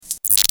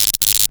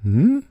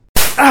Hmm?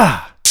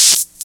 Ah!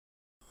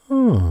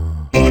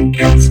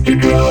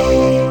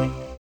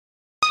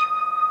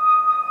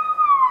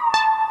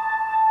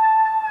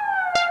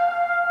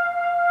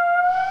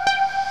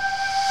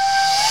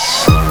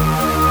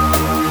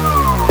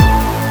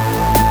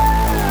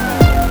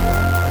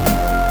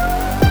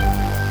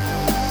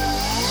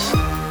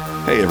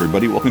 Hey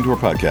everybody, welcome to our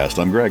podcast.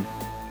 I'm Greg.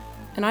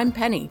 And I'm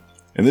Penny.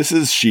 And this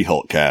is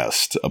She-Hulk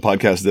Cast, a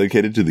podcast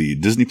dedicated to the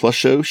Disney Plus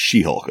show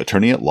She-Hulk,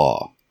 Attorney at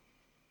Law.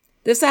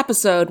 This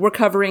episode, we're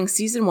covering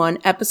Season 1,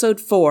 Episode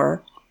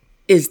 4,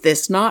 Is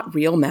This Not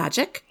Real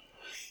Magic?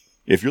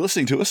 If you're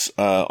listening to us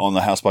on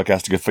the House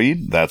Podcastica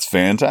feed, that's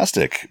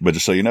fantastic. But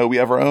just so you know, we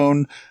have our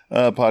own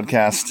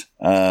podcast,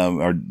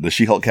 the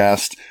She-Hulk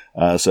Cast.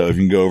 So if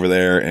you can go over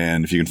there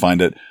and if you can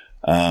find it,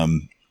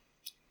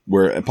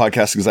 where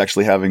Podcastica is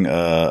actually having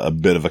a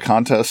bit of a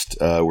contest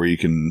where you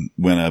can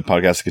win a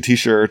Podcastica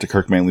t-shirt, a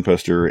Kirk Manley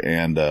poster,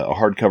 and a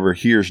hardcover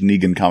Here's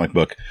Negan comic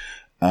book.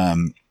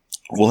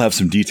 We'll have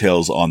some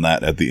details on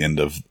that at the end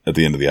of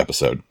the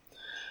episode.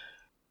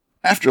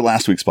 After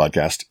last week's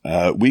podcast,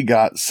 we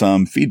got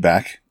some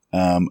feedback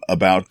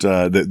about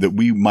that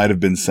we might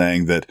have been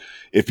saying that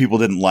if people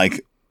didn't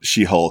like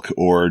She-Hulk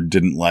or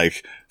didn't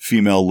like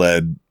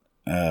female-led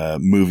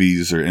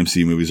movies or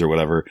MC movies or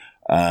whatever,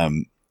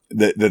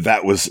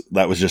 that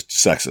was just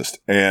sexist.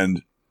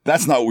 And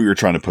that's not what we were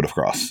trying to put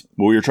across.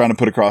 What we were trying to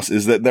put across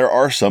is that there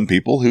are some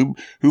people who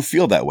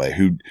feel that way,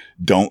 who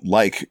don't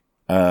like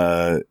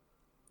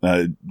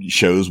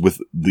shows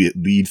with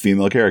lead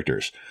female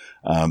characters.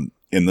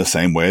 In the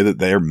same way that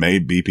there may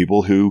be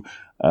people who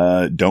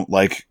don't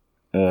like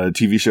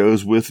TV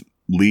shows with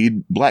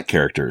lead black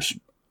characters.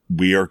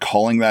 We are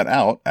calling that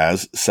out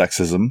as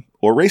sexism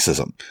or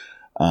racism.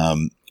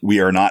 We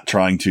are not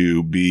trying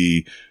to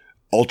be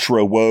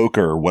ultra woke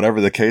or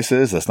whatever the case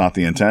is. That's not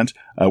the intent.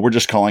 We're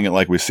just calling it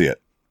like we see it.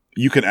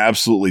 You can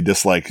absolutely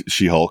dislike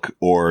She-Hulk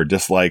or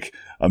dislike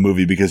a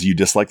movie because you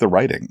dislike the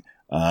writing,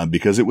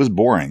 because it was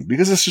boring,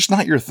 because it's just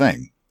not your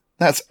thing.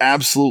 That's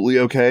absolutely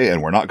okay.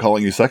 And we're not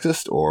calling you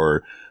sexist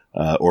or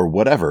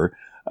whatever.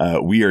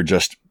 We are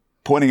just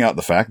pointing out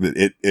the fact that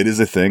it is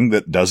a thing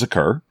that does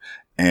occur.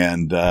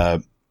 And,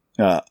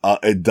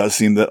 it does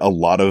seem that a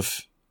lot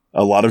of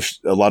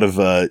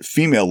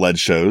female led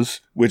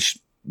shows, which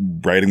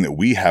writing that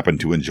we happen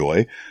to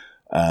enjoy,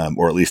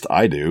 or at least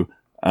I do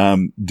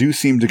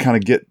seem to kind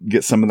of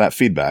get some of that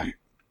feedback.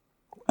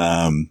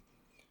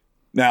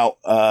 Now,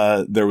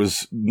 there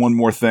was one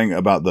more thing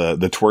about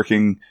the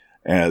twerking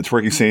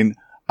scene.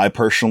 I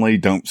personally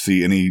don't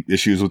see any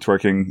issues with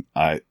twerking.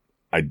 I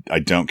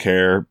don't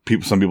care.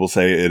 Some people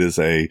say it is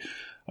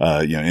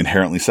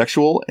inherently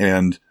sexual,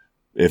 and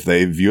if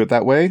they view it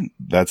that way,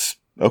 that's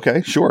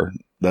okay. Sure.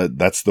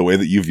 That's the way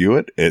that you view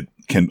it. It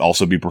can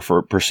also be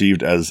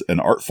perceived as an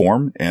art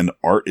form, and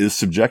art is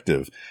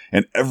subjective,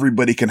 and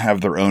everybody can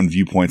have their own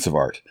viewpoints of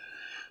art.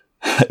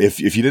 If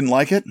you didn't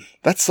like it,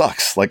 that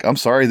sucks. Like, I'm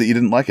sorry that you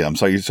didn't like it. I'm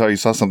sorry you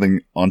saw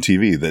something on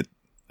TV that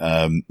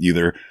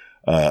either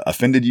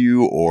offended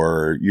you,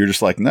 or you're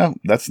just like, no,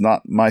 that's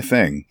not my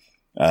thing.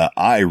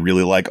 I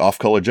really like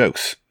off-color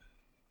jokes.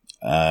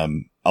 My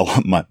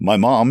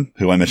mom,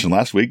 who I mentioned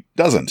last week,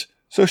 doesn't.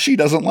 So she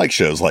doesn't like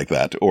shows like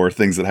that or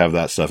things that have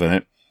that stuff in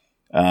it.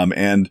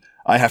 And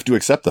I have to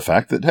accept the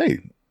fact that, hey,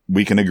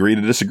 we can agree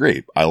to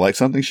disagree. I like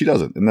something, she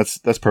doesn't. And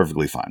that's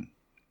perfectly fine.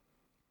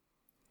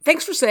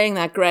 Thanks for saying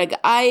that, Greg.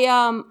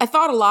 I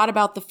thought a lot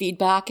about the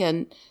feedback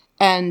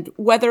and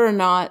whether or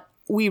not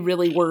we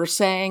really were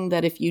saying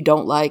that if you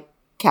don't like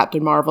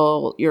Captain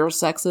Marvel, you're a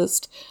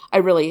sexist. I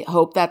really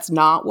hope that's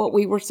not what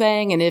we were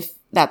saying. And if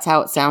that's how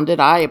it sounded,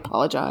 I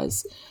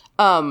apologize.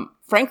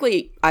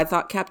 Frankly, I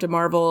thought Captain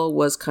Marvel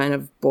was kind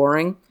of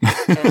boring,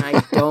 and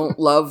I don't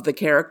love the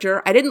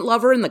character. I didn't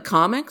love her in the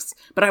comics,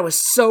 but I was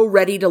so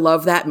ready to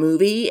love that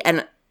movie,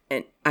 and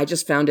I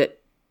just found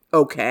it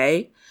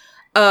okay.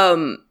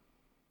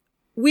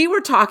 We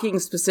were talking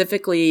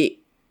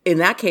specifically in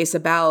that case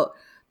about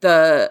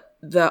the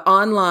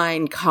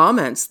online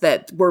comments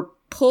that were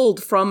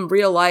pulled from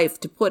real life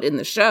to put in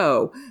the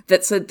show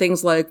that said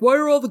things like, why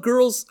are all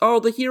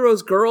the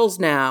heroes girls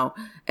now,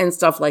 and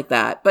stuff like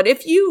that. But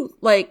if you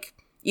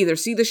either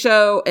see the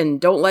show and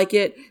don't like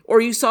it,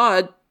 or you saw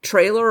a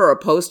trailer or a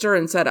poster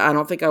and said, I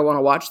don't think I want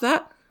to watch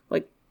that,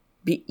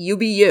 be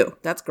you.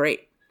 That's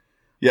great.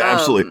 Yeah,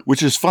 absolutely.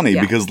 Which is funny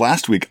because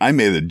last week I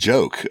made a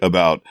joke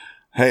about,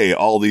 hey,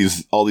 all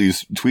these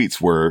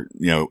tweets were,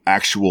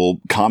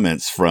 actual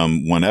comments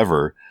from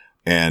whenever.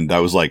 And I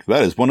was like,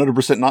 that is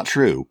 100% not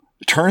true.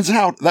 Turns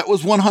out that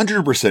was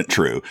 100%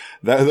 true.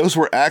 Those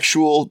were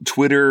actual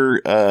Twitter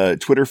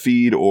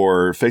feed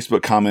or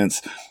Facebook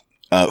comments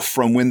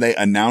from when they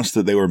announced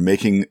that they were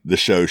making the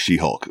show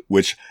She-Hulk,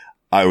 which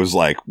I was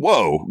like,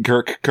 whoa,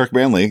 Kirk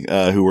Manley,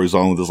 who was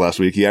on with us last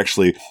week, he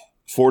actually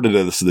forwarded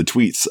us the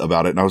tweets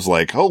about it. And I was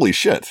like, holy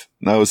shit.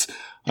 And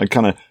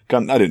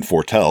I didn't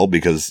foretell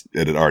because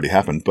it had already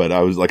happened, but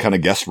I kind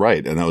of guessed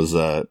right. And that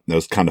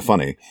was kind of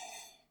funny.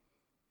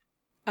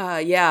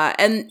 Yeah.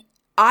 And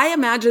I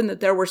imagine that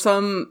there were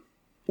some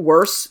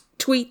worse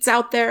tweets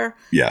out there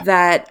Yeah.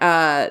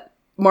 that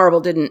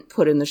Marvel didn't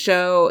put in the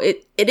show.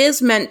 It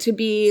is meant to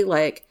be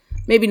like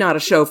maybe not a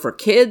show for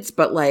kids,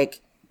 but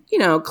like, you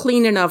know,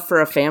 clean enough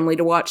for a family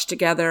to watch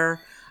together.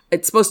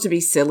 It's supposed to be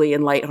silly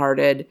and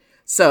lighthearted,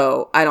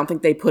 so I don't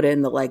think they put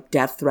in the like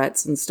death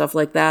threats and stuff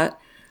like that.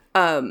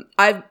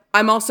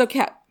 I'm also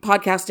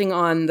podcasting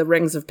on the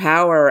Rings of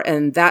Power,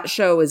 and that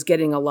show is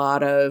getting a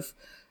lot of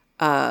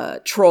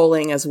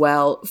trolling as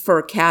well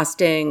for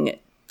casting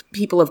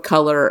people of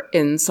color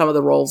in some of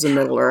the roles in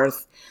Middle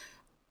Earth.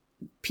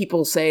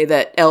 People say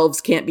that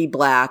elves can't be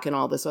black and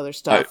all this other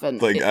stuff,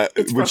 and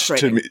it's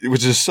frustrating.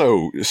 Which is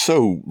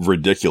so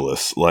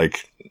ridiculous.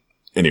 Like,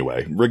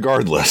 anyway,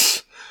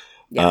 regardless.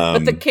 Yeah,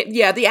 but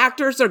the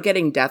actors are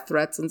getting death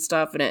threats and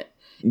stuff, and it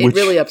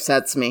really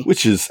upsets me.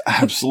 Which is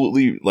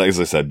absolutely, like as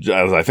I said,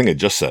 as I think I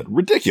just said,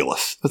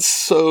 ridiculous. That's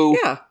so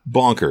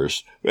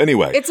bonkers.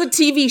 Anyway. It's a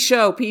TV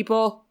show,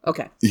 people.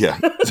 Okay. Yeah.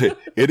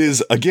 It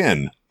is,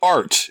 again,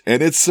 art,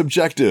 and it's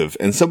subjective,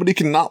 and somebody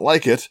can not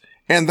like it,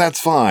 and that's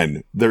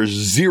fine. There's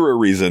zero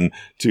reason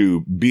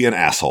to be an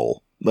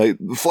asshole. Like,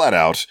 flat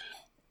out,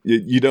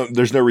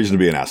 there's no reason to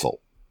be an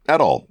asshole.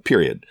 At all.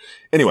 Period.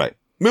 Anyway.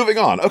 Moving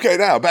on. Okay,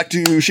 now back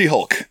to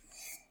She-Hulk.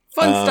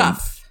 Fun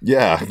stuff.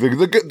 Yeah,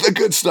 the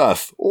good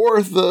stuff,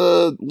 or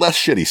the less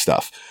shitty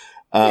stuff.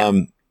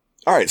 All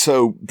right,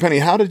 so Penny,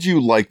 how did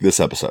you like this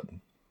episode?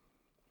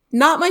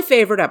 Not my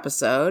favorite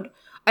episode.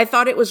 I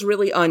thought it was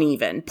really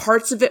uneven.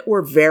 Parts of it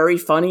were very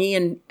funny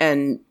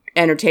and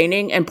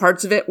entertaining, and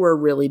parts of it were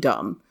really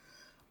dumb.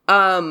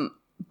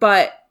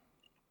 But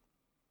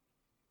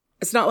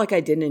it's not like I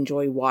didn't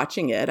enjoy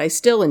watching it. I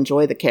still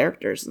enjoy the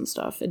characters and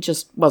stuff. It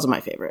just wasn't my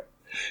favorite.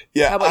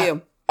 Yeah. How about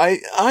you?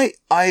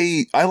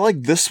 I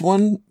like this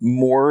one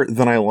more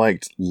than I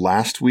liked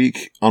last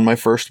week on my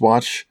first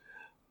watch.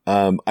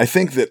 I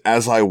think that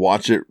as I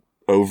watch it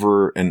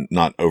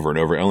not over and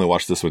over, I only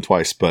watched this one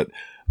twice, but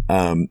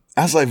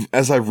as I've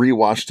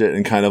rewatched it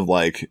and kind of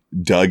like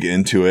dug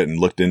into it and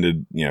looked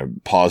into,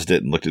 paused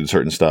it and looked at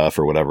certain stuff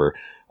or whatever,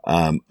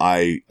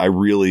 I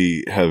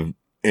really have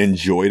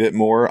enjoyed it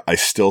more. I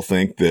still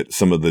think that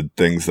some of the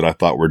things that I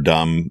thought were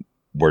dumb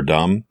were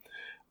dumb.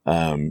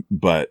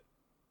 But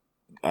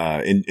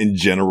in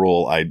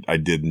general, I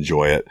did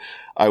enjoy it.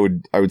 I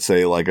would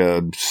say like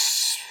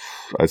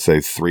I'd say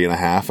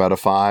 3.5 out of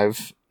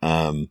 5.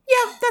 Yeah,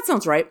 that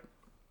sounds right.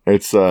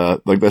 It's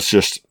like that's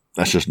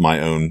just my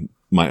own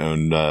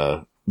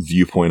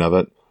viewpoint of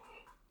it.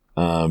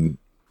 All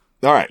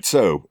right,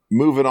 so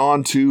moving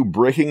on to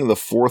breaking the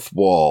fourth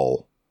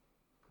wall.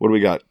 What do we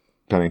got,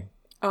 Penny?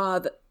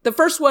 The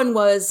first one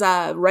was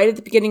right at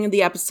the beginning of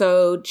the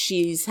episode.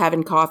 She's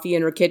having coffee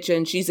in her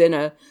kitchen. She's in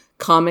a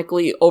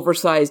comically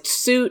oversized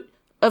suit,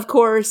 of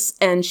course,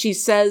 and she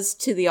says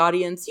to the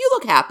audience, "You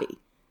look happy.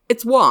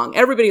 It's Wong.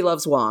 Everybody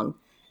loves Wong."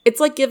 It's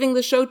like giving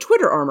the show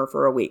Twitter armor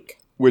for a week.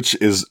 Which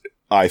is,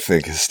 I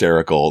think,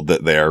 hysterical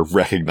that they're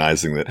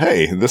recognizing that,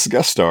 hey, this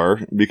guest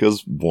star,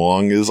 because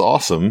Wong is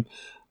awesome,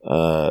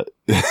 we're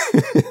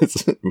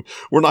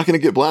not going to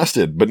get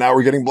blasted, but now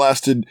we're getting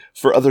blasted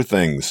for other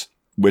things,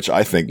 which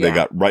I think they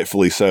got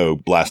rightfully so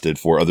blasted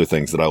for other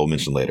things that I will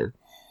mention later.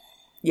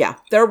 Yeah,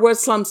 there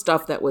was some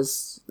stuff that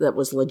was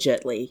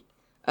legitly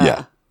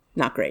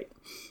not great.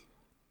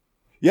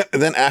 Yeah,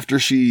 and then after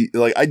she,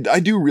 like, I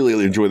do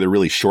really enjoy the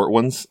really short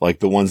ones, like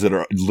the ones that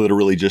are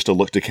literally just a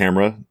look to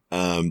camera.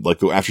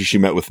 Like after she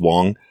met with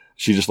Wong,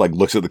 she just like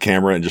looks at the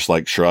camera and just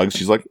like shrugs.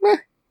 She's like,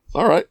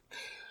 all right.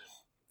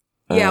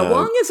 Yeah,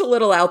 Wong is a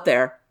little out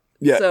there.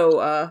 Yeah.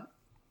 So,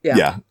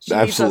 yeah, she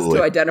absolutely. needs us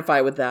to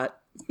identify with that.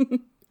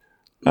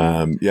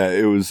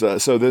 It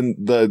was, so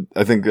then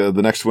I think the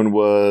next one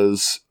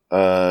was,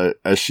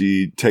 as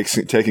she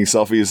taking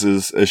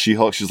selfies as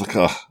She-Hulk, she's like,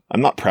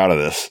 I'm not proud of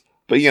this.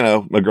 But,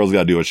 a girl's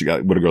got to do what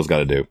a girl's got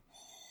to do.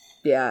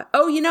 Yeah.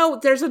 Oh,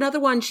 there's another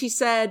one. She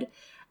said,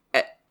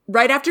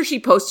 right after she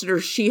posted her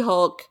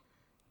She-Hulk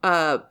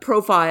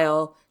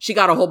profile, she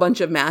got a whole bunch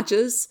of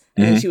matches.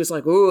 And she was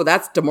like, ooh,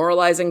 that's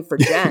demoralizing for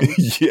Jen.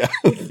 Yeah.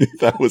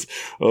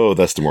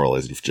 That's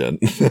demoralizing for Jen.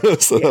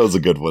 So that was a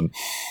good one.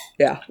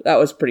 Yeah, that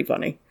was pretty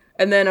funny.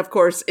 And then, of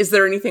course, is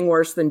there anything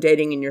worse than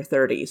dating in your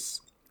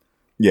 30s?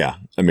 Yeah.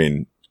 I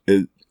mean,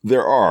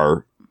 there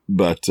are.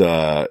 But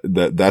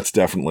that's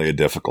definitely a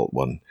difficult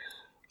one.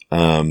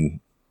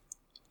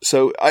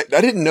 So I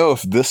didn't know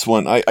if this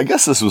one, I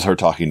guess this was her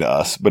talking to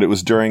us, but it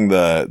was during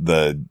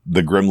the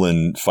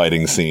gremlin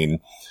fighting scene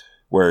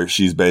where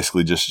she's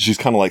basically she's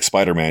kind of like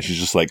Spider-Man. She's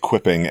just like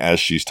quipping as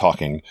she's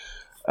talking.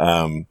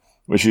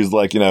 Where she's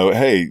like,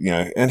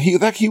 hey, and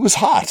he was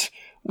hot.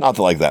 Not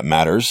that like that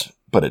matters,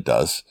 but it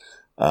does.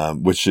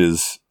 Which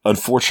is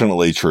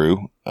unfortunately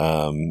true.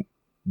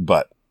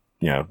 But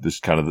this is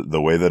kind of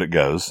the way that it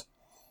goes.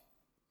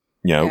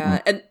 Yeah,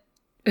 and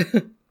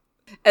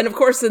of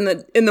course in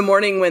the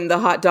morning when the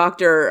hot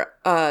doctor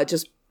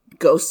just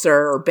ghosts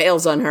her or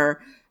bails on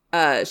her,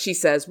 she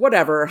says,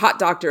 "Whatever, hot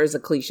doctor is a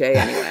cliche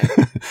anyway."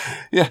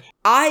 Yeah,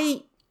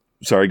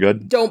 sorry,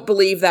 good. Don't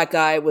believe that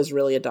guy was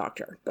really a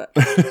doctor, but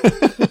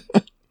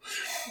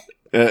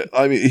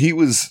I mean, he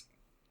was.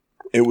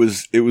 it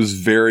was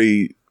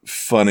very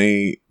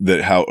funny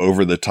that how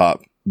over the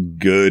top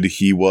good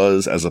he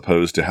was as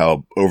opposed to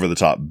how over the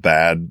top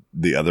bad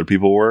the other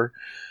people were.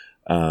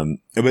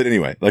 But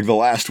anyway, like the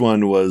last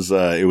one was,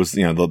 it was,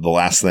 you know, the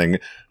last thing.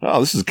 Oh,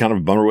 this is kind of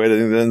a bummer way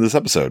to end this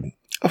episode.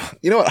 Oh,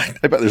 you know what?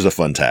 I bet there's a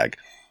fun tag.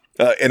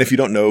 And if you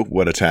don't know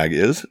what a tag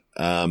is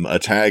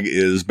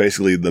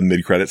basically the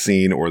mid-credit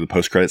scene or the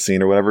post-credit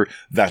scene or whatever.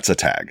 That's a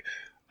tag.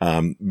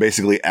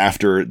 Basically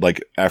after,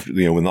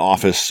 you know, when The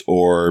Office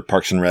or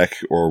Parks and Rec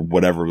or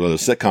whatever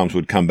those sitcoms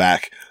would come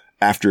back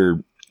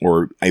after,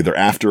 or either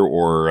after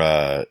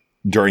or,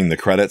 during the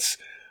credits,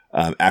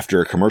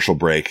 after a commercial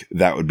break,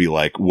 that would be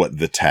like what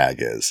the tag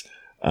is.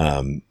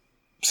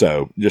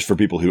 So just for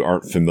people who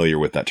aren't familiar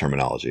with that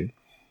terminology.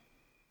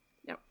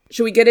 Yep.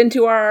 Should we get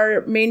into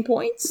our main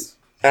points?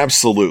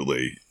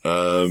 Absolutely.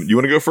 You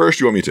want to go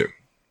first? You want me to?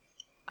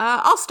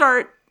 I'll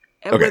start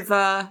with,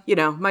 you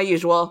know, my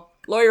usual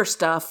lawyer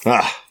stuff.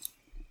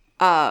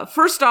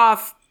 First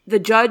off, the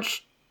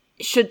judge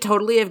should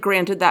totally have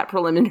granted that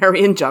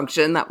preliminary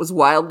injunction. That was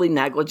wildly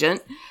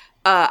negligent.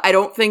 I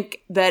don't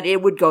think that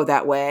it would go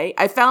that way.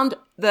 I found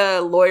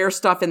the lawyer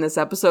stuff in this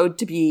episode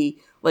to be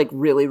like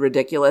really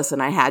ridiculous,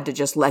 and I had to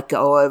just let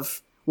go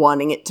of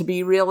wanting it to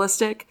be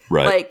realistic.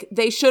 Right. Like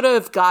they should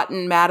have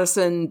gotten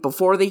Madison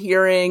before the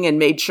hearing and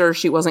made sure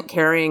she wasn't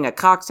carrying a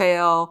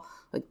cocktail.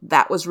 Like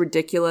that was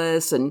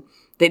ridiculous. And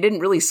they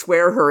didn't really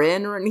swear her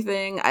in or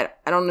anything. I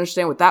don't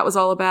understand what that was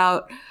all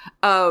about.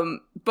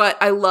 But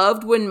I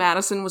loved when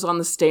Madison was on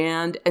the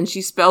stand and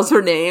she spells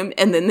her name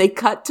and then they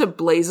cut to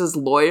Blaze's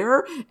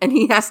lawyer and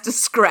he has to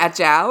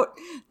scratch out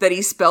that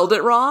he spelled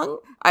it wrong.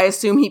 I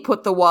assume he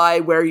put the Y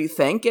where you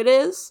think it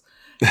is.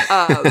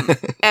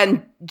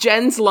 And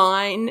Jen's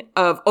line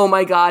of, oh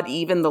my God,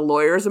 even the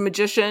lawyer's a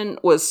magician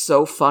was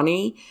so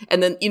funny.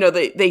 And then, you know,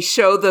 they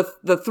show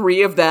the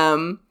three of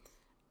them,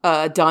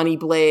 Donnie,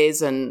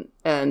 Blaze and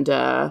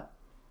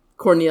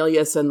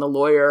Cornelius and the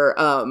lawyer,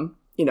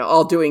 you know,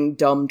 all doing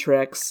dumb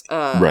tricks.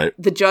 Right.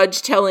 The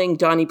judge telling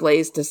Donnie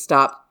Blaze to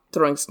stop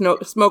throwing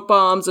smoke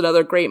bombs,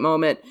 another great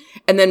moment.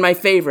 And then my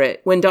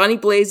favorite, when Donnie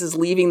Blaze is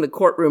leaving the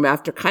courtroom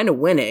after kind of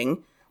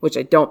winning, which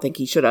I don't think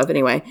he should have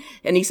anyway.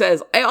 And he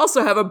says, I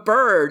also have a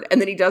bird. And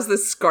then he does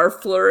this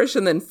scarf flourish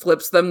and then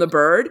flips them the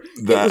bird.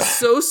 It was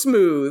so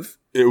smooth.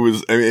 It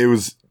was, I mean, it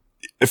was,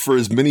 for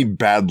as many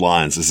bad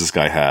lines as this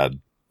guy had,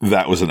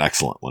 that was an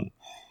excellent one.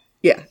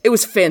 Yeah, it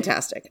was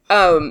fantastic.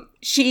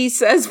 She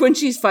says when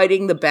she's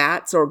fighting the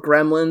bats or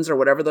gremlins or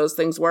whatever those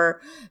things were,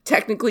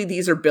 technically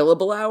these are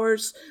billable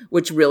hours,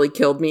 which really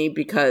killed me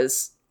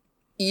because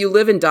you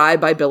live and die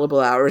by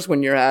billable hours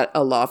when you're at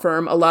a law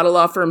firm. A lot of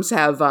law firms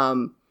have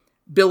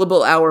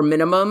billable hour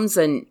minimums,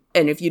 and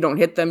if you don't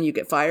hit them, you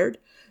get fired.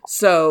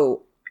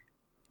 So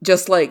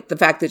just like the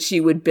fact that she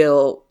would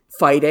bill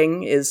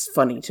fighting is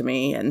funny to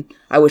me, and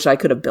I wish I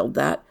could have billed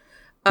that.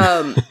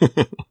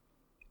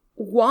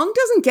 Wong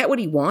doesn't get what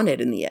he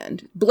wanted in the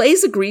end.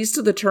 Blaze agrees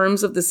to the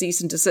terms of the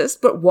cease and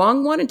desist, but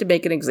Wong wanted to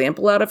make an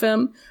example out of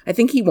him. I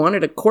think he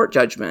wanted a court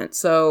judgment,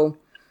 so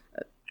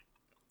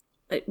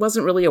it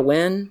wasn't really a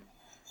win.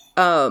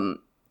 And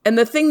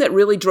the thing that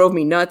really drove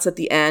me nuts at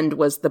the end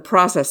was the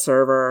process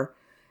server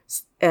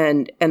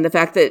and the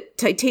fact that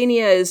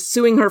Titania is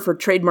suing her for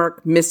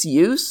trademark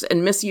misuse,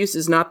 and misuse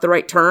is not the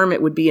right term.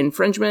 It would be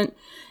infringement.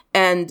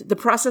 And the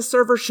process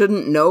server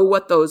shouldn't know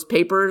what those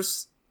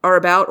papers are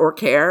about or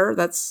care.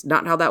 That's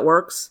not how that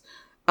works.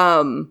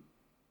 And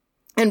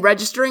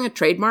registering a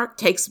trademark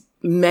takes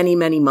many,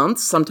 many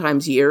months,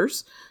 sometimes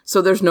years.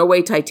 So there's no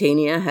way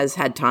Titania has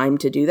had time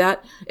to do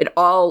that. It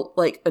all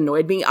like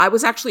annoyed me. I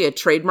was actually a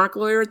trademark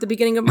lawyer at the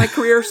beginning of my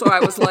career. So I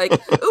was like,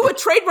 ooh, a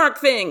trademark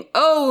thing.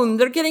 Oh,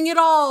 they're getting it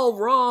all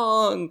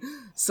wrong.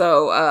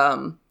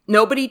 So,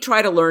 nobody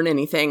try to learn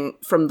anything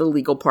from the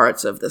legal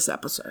parts of this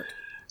episode.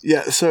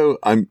 Yeah. So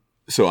I'm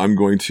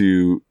going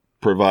to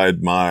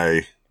provide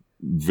my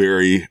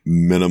very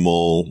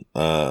minimal,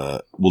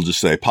 we'll just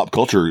say pop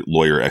culture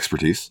lawyer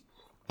expertise.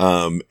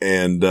 I'm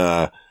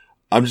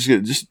just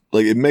gonna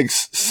it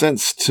makes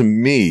sense to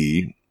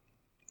me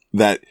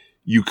that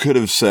you could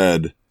have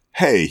said,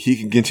 hey, he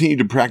can continue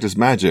to practice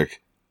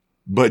magic,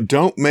 but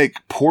don't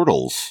make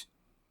portals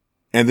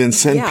and then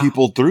send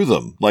people through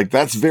them. Like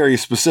that's very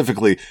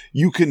specifically,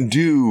 you can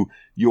do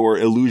your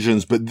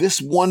illusions, but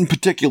this one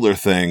particular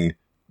thing,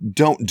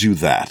 don't do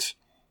that.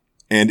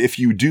 And if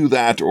you do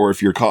that, or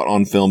if you're caught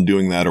on film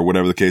doing that, or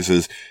whatever the case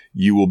is,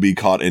 you will be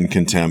caught in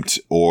contempt,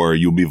 or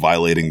you'll be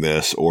violating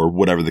this, or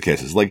whatever the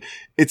case is. Like,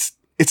 it's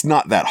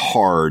not that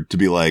hard to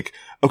be like,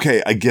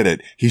 okay, I get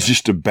it. He's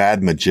just a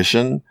bad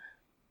magician.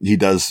 He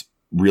does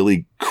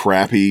really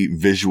crappy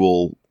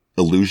visual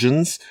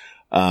illusions.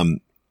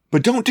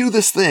 But don't do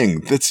this thing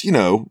that's, you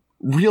know,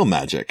 real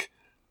magic.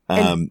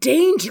 And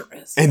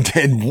dangerous.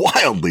 And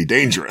wildly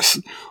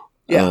dangerous.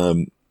 Yeah.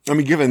 I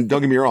mean,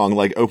 don't get me wrong,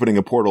 like opening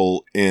a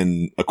portal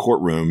in a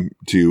courtroom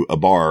to a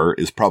bar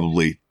is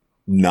probably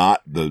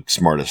not the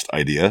smartest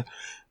idea.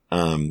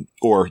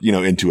 Or, you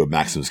know, into a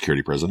maximum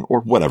security prison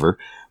or whatever.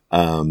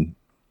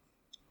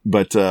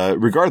 But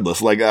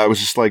regardless, like I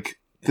was just like,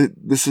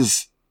 this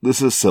is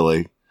this is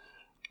silly.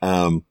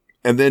 And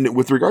then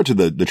with regard to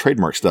the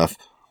trademark stuff,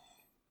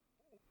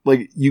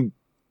 like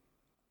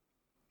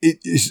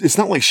it's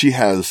not like she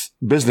has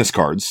business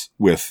cards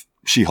with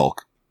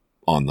She-Hulk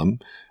on them.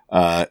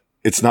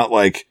 It's not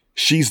like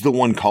she's the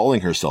one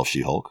calling herself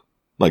She-Hulk.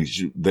 Like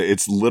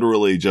it's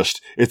literally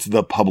just, it's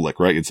the public,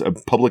 right? It's a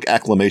public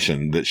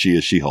acclamation that she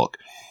is She-Hulk.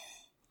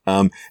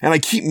 And I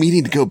keep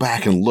meaning to go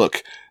back and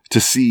look to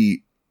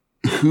see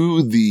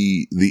who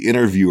the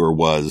interviewer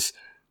was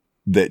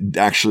that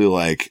actually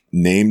like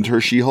named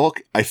her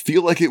She-Hulk. I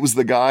feel like it was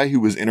the guy who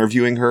was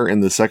interviewing her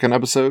in the second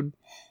episode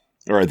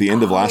or at the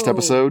end of last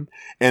episode.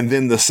 And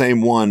then the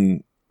same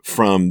one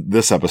from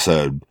this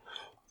episode,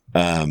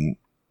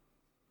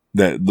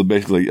 that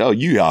basically, oh,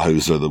 you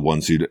Yahoos are the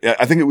ones who,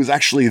 I think it was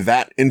actually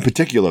that in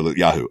particular that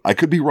Yahoo. I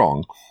could be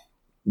wrong,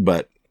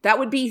 but that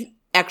would be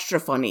extra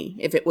funny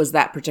if it was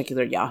that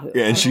particular Yahoo.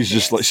 Yeah, and she's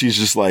just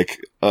like,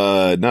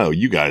 no,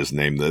 you guys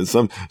named this.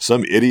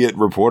 Some idiot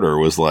reporter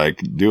was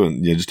like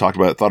just thought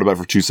about it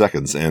for 2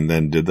 seconds and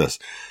then did this.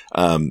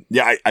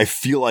 Yeah, I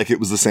feel like it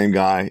was the same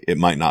guy. It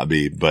might not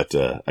be, but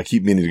I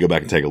keep meaning to go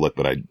back and take a look,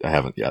 but I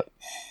haven't yet.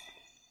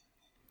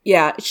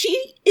 Yeah,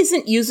 she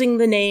isn't using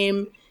the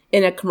name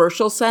in a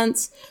commercial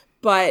sense,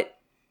 but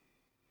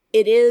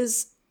it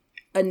is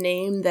a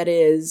name that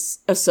is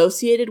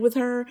associated with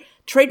her.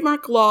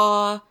 Trademark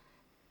law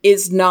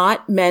is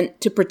not meant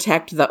to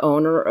protect the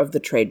owner of the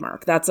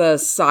trademark. That's a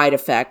side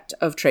effect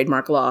of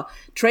trademark law.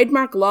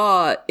 Trademark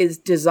law is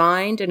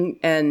designed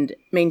and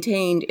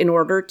maintained in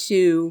order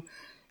to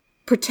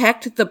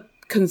protect the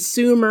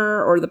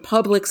consumer or the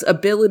public's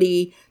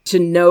ability to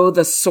know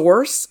the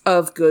source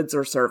of goods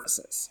or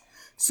services.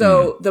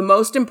 So the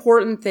most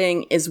important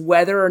thing is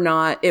whether or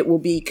not it will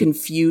be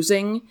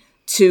confusing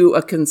to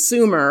a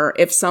consumer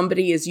if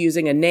somebody is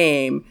using a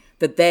name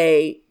that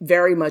they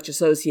very much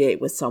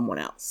associate with someone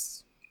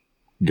else.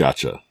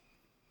 Gotcha.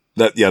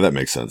 That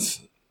makes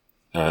sense.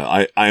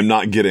 I'm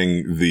not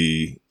getting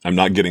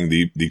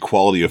the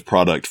quality of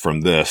product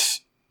from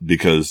this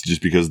because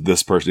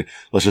this person,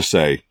 let's just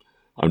say,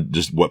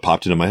 what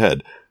popped into my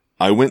head.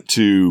 I went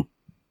to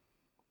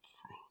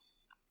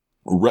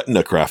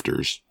Retina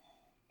Crafters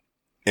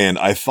and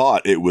I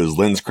thought it was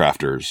Lens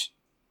Crafters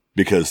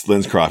because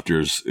Lens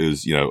Crafters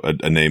is,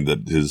 a name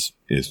that is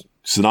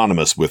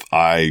synonymous with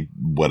eye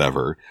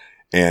whatever.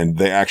 And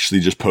they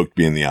actually just poked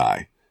me in the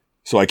eye.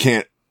 So I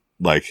can't,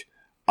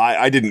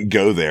 I didn't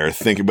go there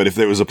thinking, but if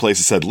there was a place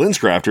that said Lens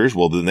Crafters,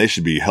 well, then they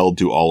should be held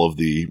to all of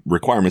the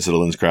requirements that a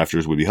Lens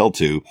Crafters would be held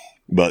to.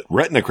 But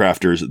Retina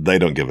Crafters, they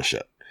don't give a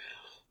shit.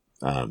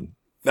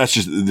 That's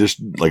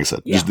just like I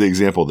said, just the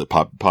example that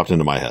popped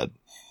into my head.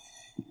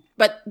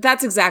 But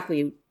that's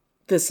exactly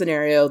the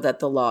scenario that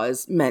the law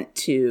is meant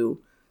to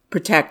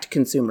protect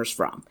consumers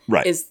from.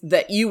 Right. Is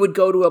that you would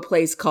go to a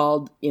place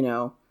called,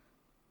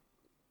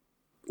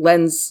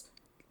 Lenses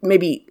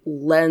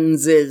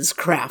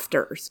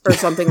Crafters or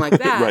something like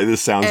that. Right.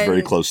 This sounds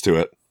very close to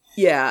it.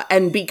 Yeah.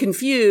 And be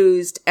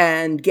confused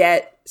and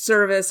get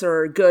service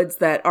or goods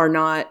that are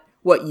not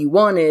what you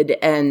wanted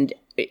and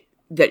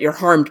that you're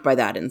harmed by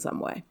that in some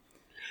way.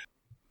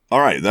 All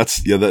right.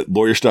 That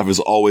lawyer stuff is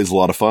always a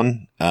lot of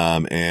fun.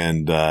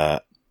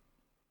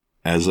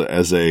 As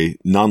a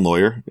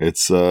non-lawyer,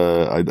 it's,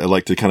 I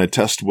like to kind of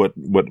test what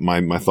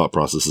my thought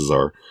processes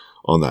are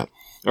on that.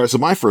 All right. So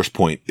my first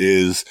point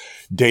is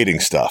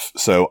dating stuff.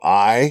 So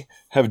I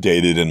have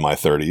dated in my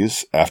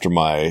 30s after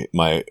my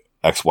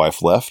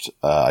ex-wife left.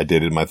 I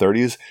dated in my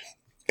 30s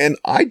and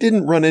I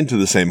didn't run into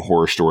the same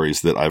horror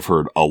stories that I've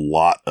heard a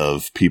lot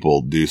of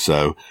people do.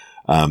 So,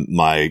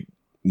 my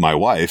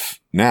wife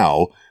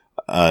now,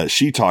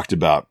 she talked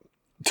about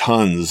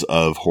tons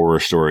of horror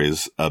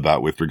stories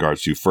with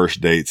regards to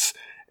first dates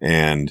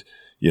and,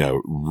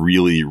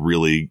 really,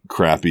 really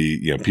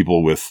crappy,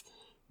 people with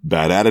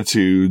bad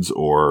attitudes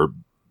or,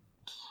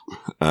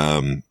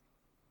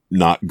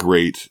 not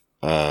great,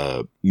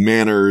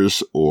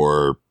 manners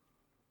or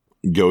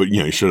show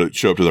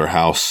up to their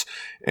house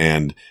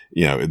and,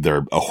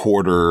 they're a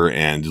hoarder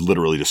and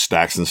literally just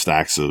stacks and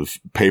stacks of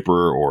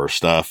paper or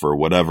stuff or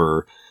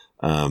whatever.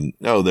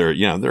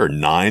 There are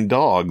 9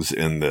 dogs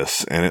in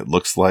this and it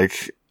looks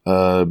like,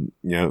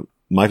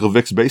 Michael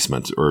Vick's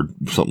basement or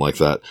something like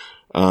that.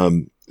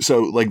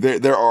 So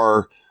there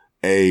are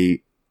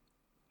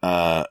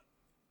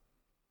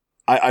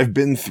I've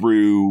been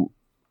through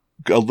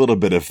a little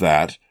bit of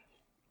that.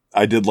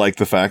 I did like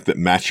the fact that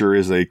Matcher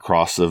is a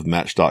cross of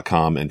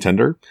Match.com and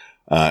Tinder,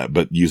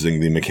 but using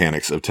the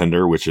mechanics of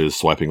Tinder, which is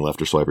swiping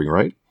left or swiping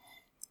right.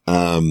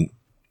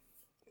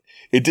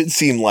 It did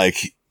seem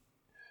like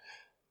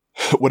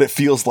what it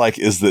feels like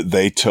is that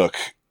they took,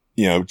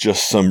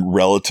 just some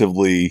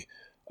relatively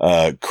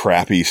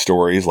crappy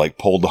stories, like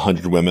polled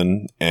 100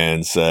 women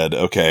and said,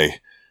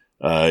 okay,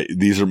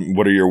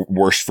 what are your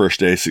worst first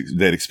date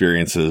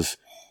experiences?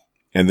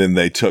 And then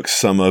they took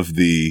some of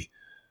the,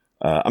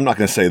 I'm not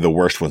going to say the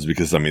worst ones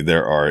because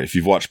if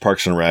you've watched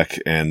Parks and Rec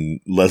and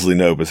Leslie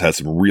Knope has had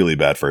some really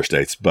bad first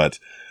dates, but,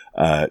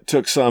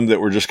 took some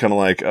that were just kind of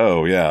like,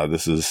 oh yeah,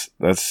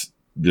 that's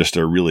just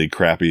a really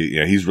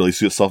crappy, he's really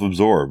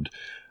self-absorbed.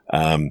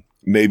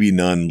 Maybe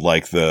none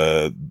like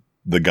the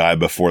guy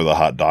before the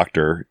hot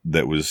doctor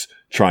that was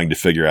trying to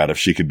figure out if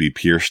she could be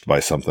pierced by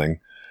something.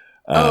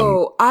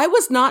 I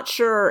was not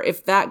sure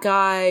if that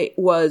guy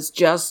was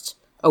just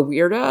a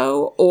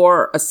weirdo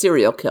or a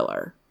serial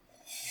killer.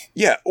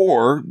 Yeah,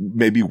 or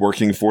maybe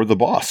working for the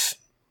boss.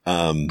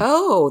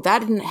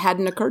 That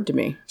hadn't occurred to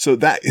me. So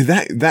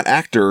that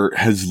actor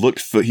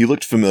he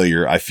looked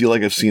familiar. I feel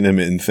like I've seen him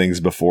in things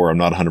before. I'm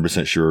not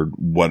 100% sure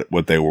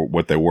what they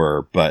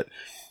were, but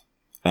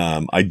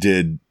I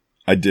did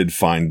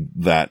find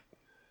that,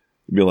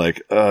 be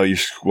like, oh, you're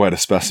quite a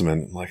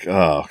specimen. Like,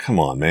 oh, come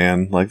on,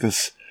 man. Like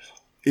this,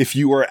 if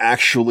you were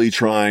actually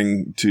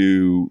trying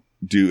to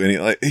do any,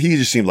 like, he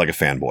just seemed like a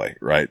fanboy,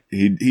 right?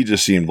 He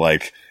just seemed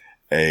like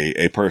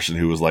a person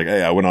who was like,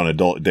 hey, I went on a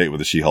date with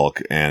the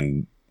She-Hulk,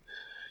 and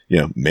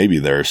maybe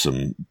there's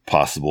some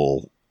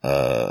possible,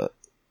 can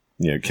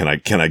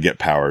I get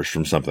powers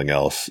from something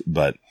else?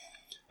 But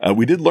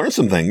we did learn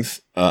some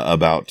things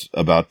about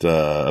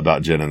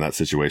Jen in that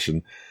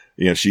situation.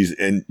 She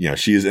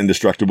is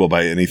indestructible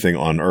by anything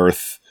on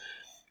Earth,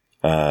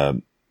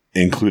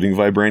 including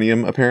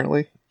vibranium,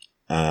 apparently.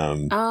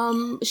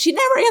 She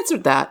never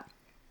answered that.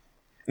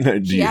 Do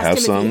you have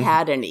some? If he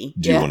had any.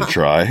 Do you want to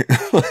try?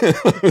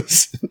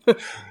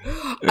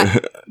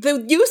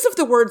 The use of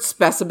the word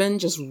specimen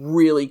just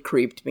really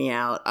creeped me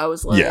out. I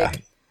was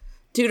like,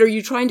 dude, are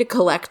you trying to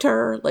collect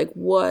her? Like,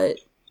 what?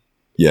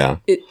 Yeah.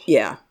 The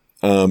guy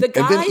and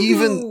then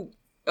even...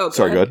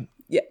 Sorry, go ahead.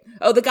 Yeah.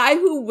 Oh, the guy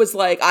who was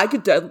like, I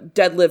could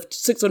deadlift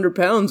 600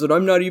 pounds and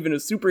I'm not even a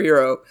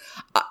superhero.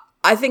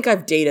 I think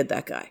I've dated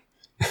that guy.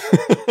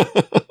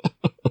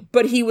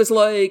 But he was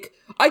like,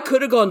 I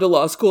could have gone to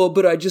law school,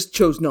 but I just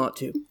chose not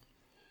to.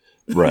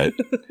 Right.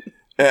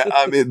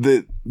 I mean,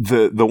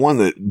 the one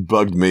that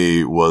bugged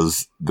me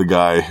was the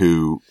guy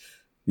who,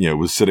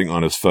 was sitting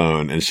on his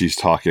phone and she's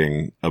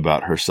talking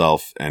about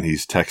herself and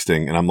he's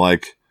texting, and I'm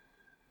like,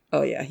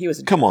 oh yeah, he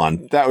was. Come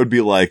on, that would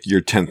be like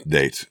your 10th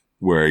date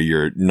where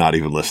you're not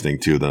even listening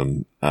to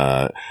them.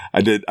 I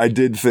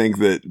did think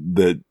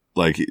that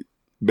like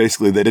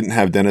basically they didn't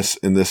have Dennis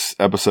in this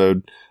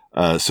episode,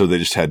 so they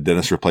just had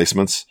Dennis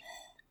replacements.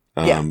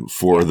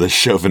 For the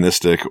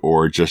chauvinistic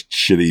or just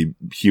shitty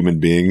human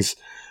beings.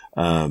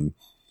 Oh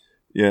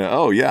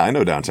yeah, I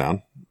know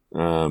downtown.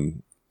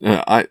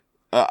 I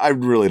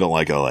really don't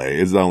like LA.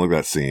 I don't like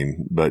that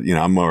scene, but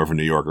I'm more of a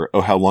New Yorker.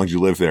 Oh, how long did you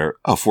live there?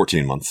 Oh,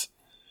 14 months.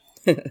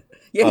 He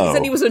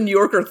said he was a New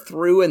Yorker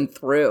through and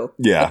through.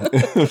 Yeah.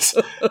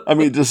 I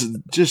mean,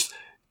 just,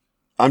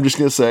 I'm just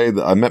going to say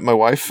that I met my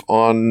wife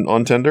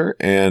on Tinder,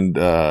 and,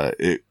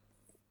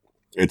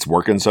 it's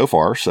working so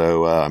far,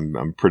 so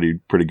I'm pretty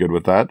good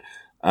with that.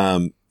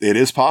 It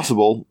is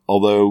possible,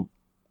 although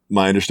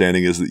my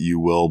understanding is that you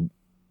will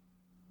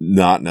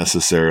not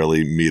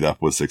necessarily meet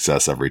up with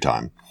success every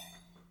time.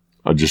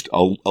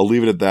 I'll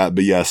leave it at that.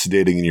 But yes,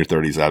 dating in your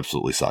 30s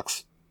absolutely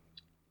sucks.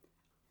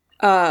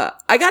 I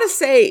gotta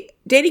say,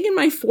 dating in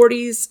my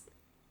 40s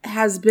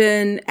has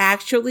been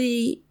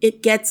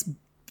it gets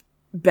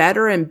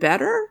better and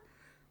better.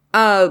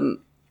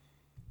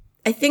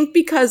 I think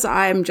because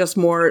I'm just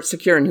more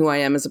secure in who I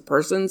am as a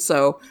person.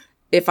 So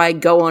if I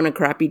go on a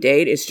crappy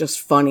date, it's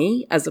just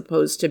funny as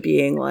opposed to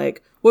being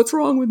like, what's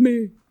wrong with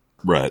me?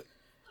 Right.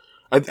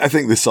 I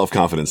think the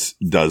self-confidence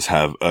does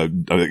have,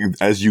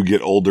 as you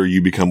get older,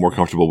 you become more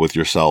comfortable with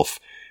yourself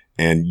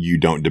and you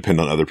don't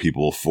depend on other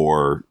people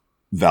for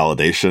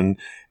validation.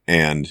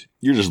 And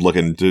you're just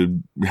looking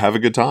to have a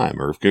good time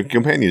or good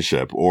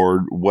companionship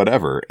or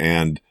whatever.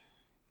 And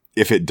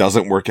if it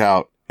doesn't work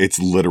out, it's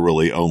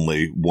literally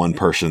only one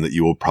person that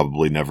you will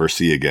probably never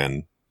see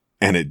again,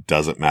 and it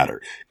doesn't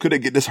matter. Could it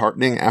get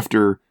disheartening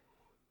after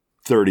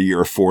 30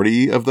 or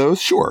 40 of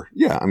those? Sure.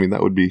 Yeah. I mean,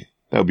 that would be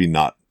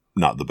not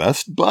the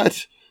best,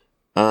 but,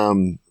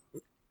 in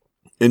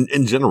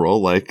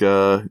general, like,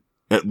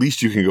 at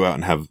least you can go out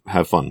and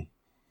have fun.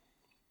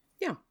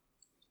 Yeah.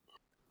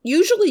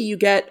 Usually you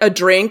get a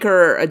drink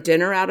or a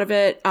dinner out of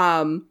it.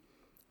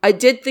 I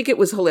did think it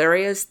was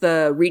hilarious,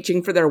 the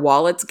reaching for their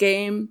wallets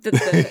game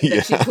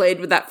that she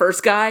played with that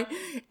first guy.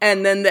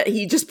 And then that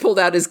he just pulled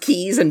out his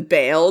keys and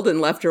bailed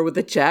and left her with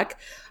a check.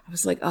 I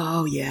was like,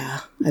 oh yeah,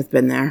 I've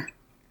been there.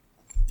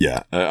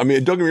 Yeah. I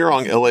mean, don't get me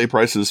wrong. LA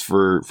prices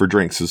for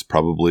drinks is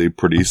probably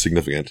pretty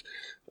significant.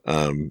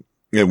 And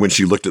when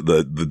she looked at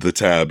the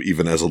tab,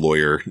 even as a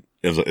lawyer,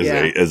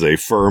 as a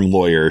firm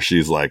lawyer,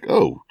 she's like,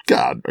 oh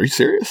God, are you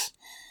serious?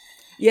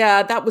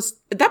 Yeah, that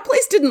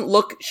place didn't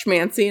look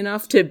schmancy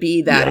enough to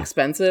be that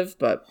expensive,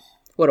 but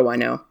what do I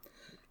know?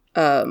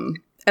 And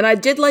I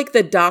did like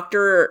the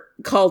doctor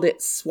called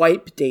it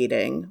swipe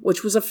dating,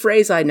 which was a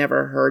phrase I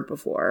never heard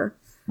before.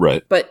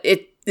 Right. But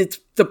it's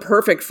the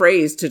perfect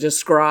phrase to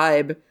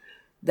describe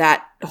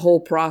that whole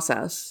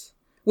process,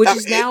 which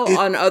is now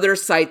on other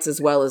sites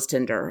as well as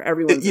Tinder.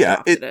 Everyone's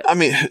adopted it. I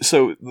mean,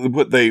 so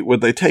what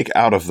they take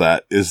out of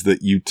that is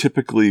that you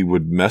typically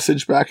would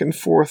message back and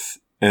forth.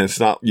 And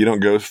it's not, you don't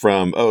go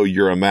from, oh,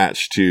 you're a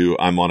match to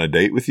I'm on a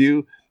date with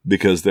you,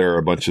 because there are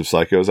a bunch of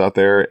psychos out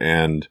there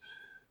and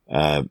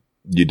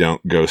You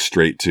don't go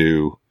straight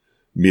to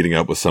meeting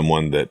up with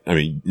someone that, I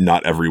mean,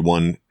 not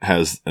everyone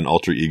has an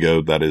alter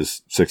ego that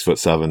is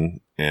 6'7"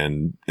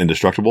 and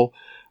indestructible.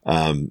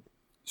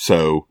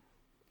 So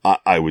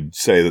I would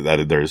say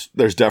that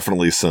there's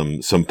definitely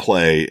some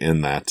play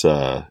in that,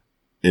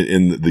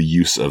 in the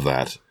use of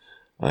that.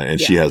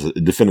 And she has a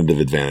definitive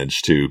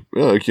advantage to,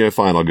 okay,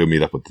 fine, I'll go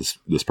meet up with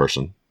this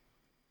person.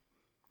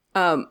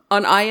 On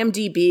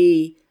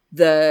IMDb,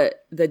 the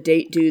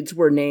date dudes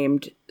were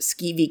named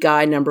Skeevy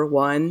Guy number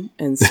 1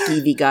 and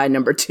Skeevy Guy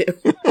number 2.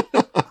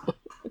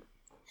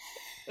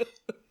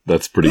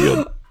 That's pretty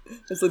good.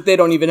 It's like they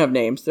don't even have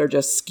names. They're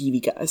just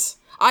Skeevy Guys.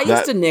 I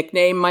used to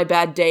nickname my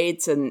bad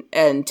dates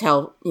and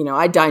tell,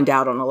 I dined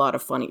out on a lot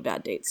of funny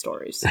bad date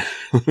stories.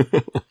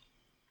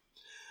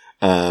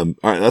 All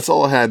right, that's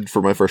all I had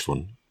for my first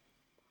one.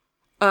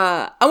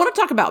 I want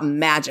to talk about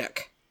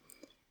magic.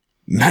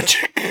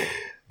 Magic.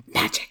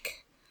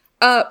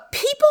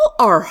 People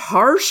are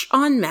harsh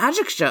on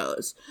magic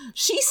shows.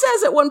 She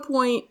says at one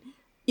point,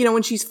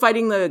 when she's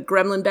fighting the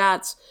gremlin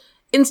bats,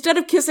 instead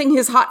of kissing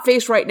his hot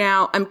face right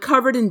now, I'm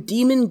covered in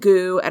demon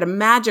goo at a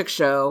magic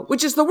show,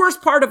 which is the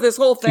worst part of this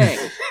whole thing.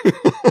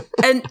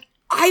 And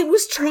I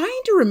was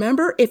trying to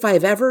remember if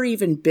I've ever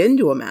even been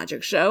to a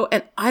magic show,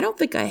 and I don't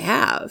think I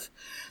have.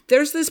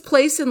 There's this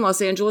place in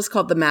Los Angeles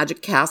called the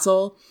Magic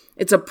Castle.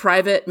 It's a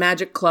private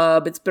magic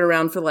club. It's been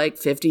around for like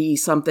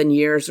 50-something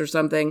years or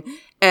something.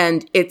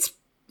 And it's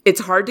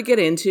hard to get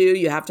into.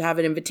 You have to have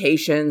an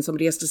invitation.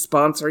 Somebody has to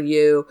sponsor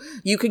you.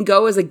 You can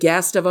go as a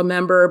guest of a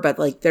member, but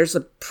like there's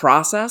a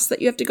process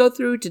that you have to go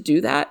through to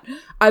do that.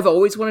 I've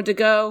always wanted to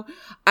go.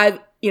 I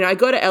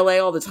go to LA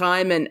all the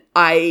time, and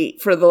I,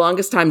 for the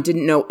longest time,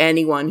 didn't know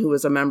anyone who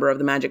was a member of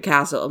the Magic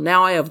Castle.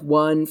 Now I have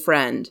one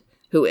friend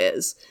who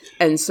is.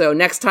 And so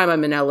next time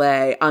I'm in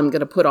LA, I'm going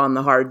to put on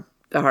the hard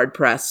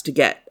press to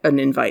get an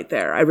invite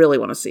there. I really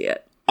want to see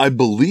it. I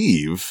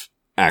believe,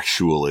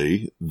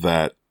 actually,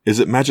 that, is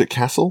it Magic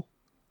Castle?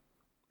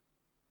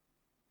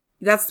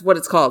 That's what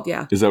it's called,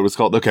 yeah. Is that what it's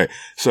called? Okay.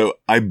 So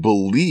I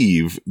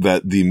believe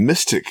that the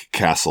Mystic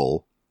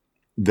Castle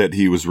that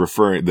he was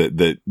referring,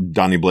 that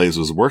Donnie Blaze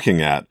was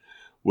working at,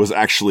 was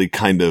actually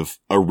kind of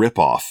a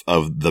ripoff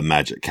of the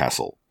Magic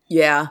Castle.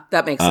 Yeah,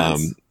 that makes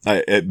sense.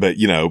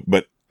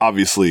 But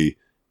obviously,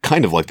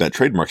 kind of like that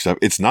trademark stuff,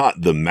 it's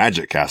not the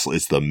Magic Castle,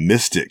 it's the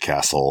Mystic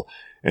Castle,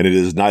 and it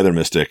is neither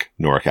Mystic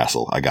nor a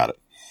castle. I got it.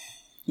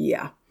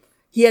 Yeah.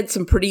 He had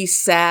some pretty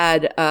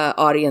sad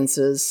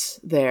audiences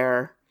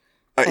there.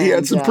 He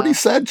had some pretty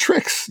sad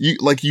tricks.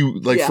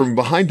 From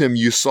behind him,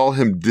 you saw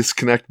him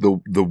disconnect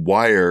the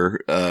wire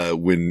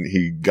when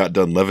he got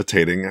done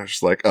levitating. I was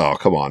just like, oh,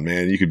 come on,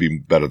 man. You could be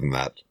better than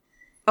that.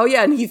 Oh,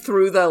 yeah. And he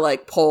threw the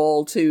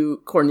pole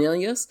to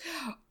Cornelius.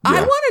 Yeah.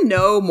 I want to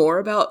know more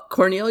about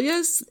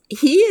Cornelius.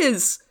 He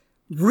is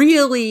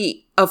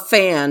really a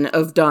fan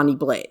of Donnie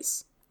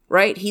Blaze,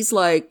 right? He's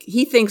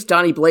he thinks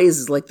Donnie Blaze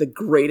is the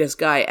greatest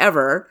guy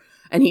ever.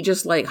 And he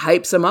just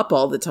hypes him up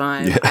all the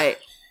time. Yeah.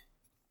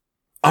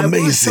 Amazing.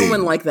 I want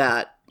someone like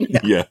that.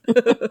 Yeah.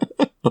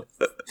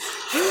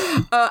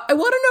 I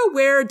want to know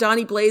where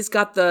Donnie Blaze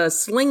got the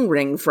sling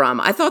ring from.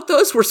 I thought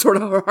those were sort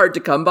of hard to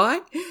come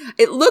by.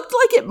 It looked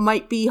like it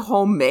might be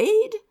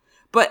homemade,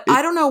 but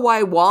I don't know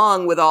why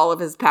Wong, with all of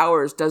his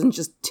powers, doesn't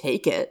just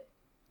take it.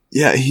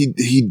 Yeah,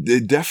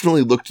 it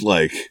definitely looked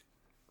like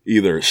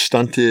either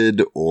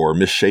stunted or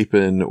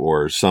misshapen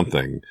or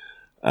something.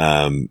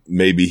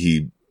 Maybe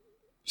he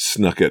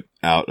snuck it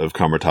out of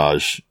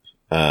Kamar-Taj.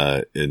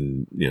 So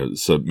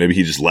maybe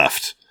he just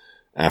left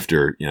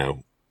after,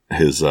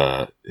 his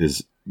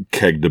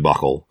keg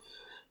debacle,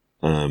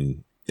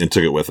 and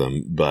took it with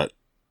him. But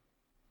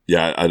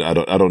yeah,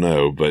 I don't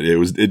know, but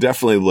it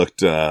definitely looked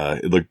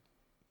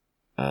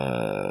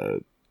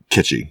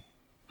kitschy.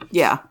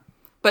 Yeah.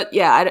 But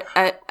yeah,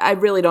 I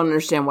really don't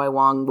understand why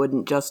Wong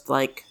wouldn't just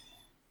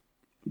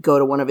go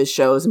to one of his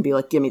shows and be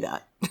like, give me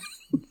that.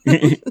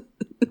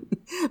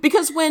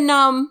 Because when,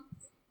 I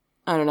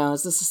don't know,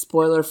 is this a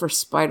spoiler for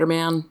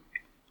Spider-Man?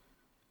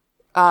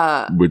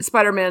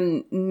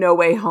 Spider-Man No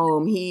Way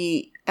Home,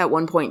 he at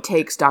one point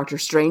takes Doctor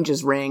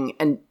Strange's ring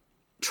and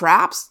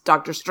traps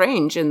Doctor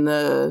Strange in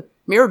the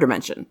mirror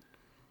dimension.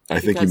 I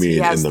think you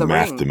mean in the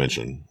math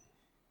dimension.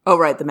 Oh,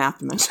 right, the math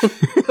dimension.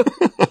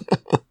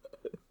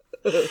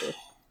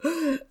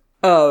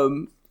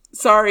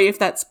 Sorry if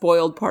that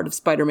spoiled part of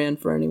Spider-Man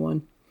for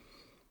anyone.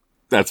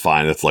 That's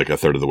fine. That's a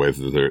third of the way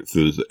through.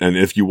 And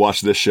if you watch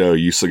this show,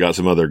 you still got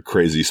some other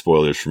crazy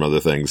spoilers from other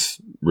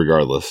things,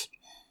 regardless.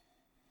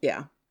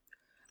 Yeah.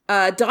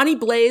 Donnie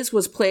Blaze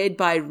was played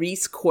by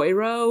Reese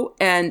Coiro,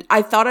 and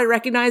I thought I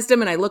recognized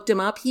him, and I looked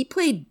him up. He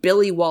played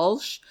Billy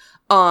Walsh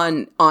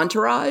on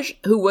Entourage,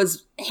 who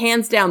was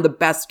hands down the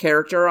best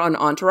character on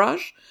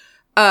Entourage.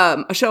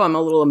 A show I'm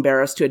a little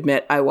embarrassed to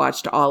admit I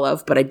watched all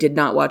of, but I did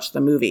not watch the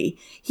movie.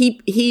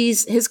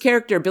 His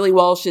character, Billy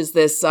Walsh, is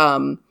this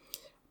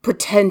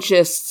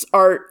pretentious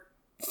art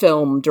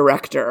film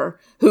director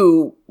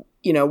who,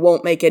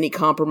 won't make any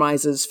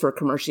compromises for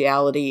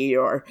commerciality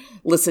or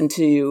listen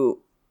to,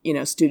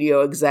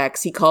 studio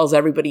execs. He calls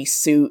everybody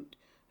suit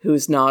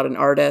who's not an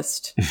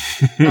artist.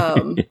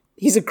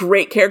 He's a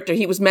great character.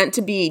 He was meant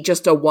to be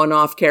just a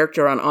one-off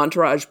character on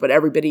Entourage, but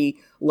everybody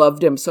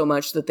loved him so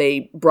much that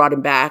they brought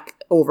him back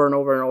over and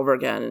over and over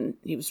again. And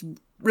he was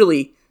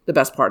really the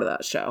best part of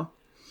that show.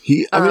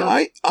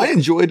 I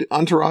enjoyed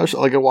Entourage.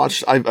 Like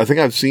I think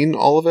I've seen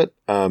all of it.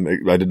 I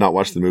did not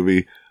watch the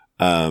movie,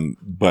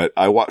 but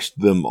I watched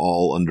them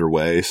all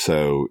underway.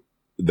 So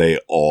they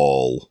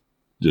all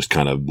just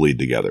kind of bleed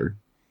together.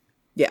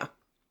 Yeah.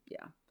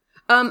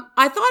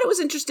 I thought it was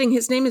interesting.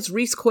 His name is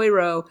Reese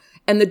Coiro,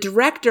 and the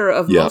director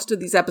of most of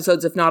these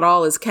episodes, if not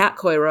all, is Kat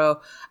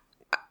Coiro.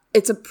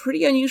 It's a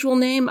pretty unusual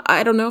name.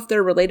 I don't know if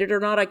they're related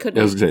or not. I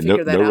couldn't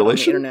figure that out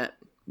relation? on the internet.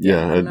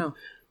 Yeah, I don't know.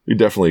 We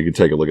definitely could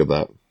take a look at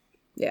that.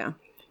 Yeah.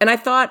 And I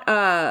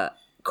thought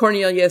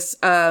Cornelius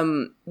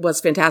was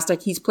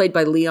fantastic. He's played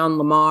by Leon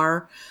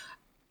Lamar.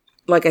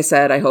 Like I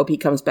said, I hope he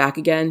comes back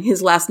again.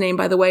 His last name,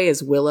 by the way,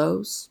 is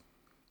Willows.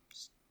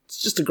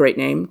 It's just a great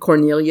name.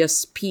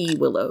 Cornelius P.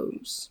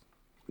 Willows.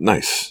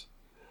 Nice.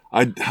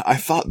 I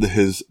thought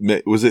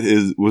that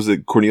was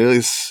it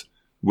Cornelius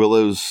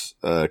Willows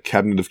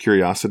Cabinet of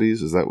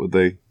Curiosities? Is that what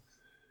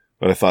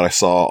I thought I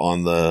saw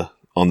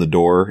on the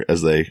door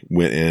as they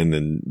went in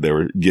and they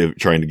were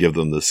trying to give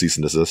them the cease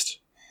and desist?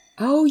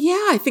 Oh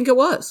yeah, I think it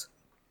was.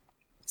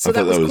 So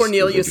that was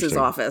Cornelius's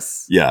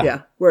office.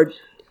 Yeah. Where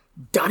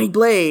Donnie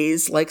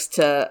Blaze likes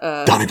to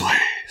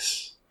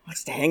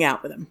hang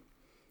out with him.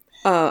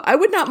 I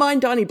would not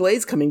mind Donnie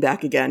Blaze coming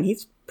back again.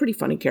 He's a pretty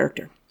funny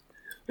character.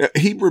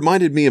 He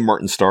reminded me of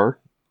Martin Starr.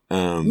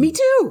 Me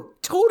too.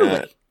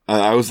 Totally.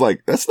 I was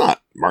like, that's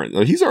not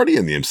Martin. He's already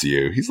in the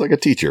MCU. He's like a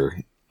teacher.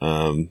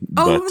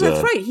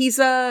 That's right.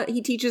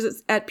 He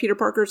teaches at Peter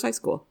Parker's high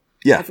school.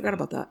 Yeah. I forgot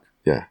about that.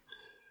 Yeah.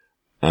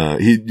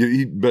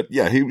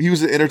 He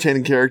was an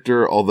entertaining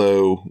character,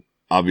 although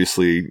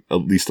obviously at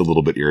least a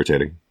little bit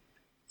irritating.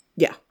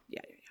 Yeah.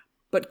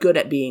 But good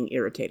at being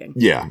irritating.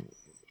 Yeah.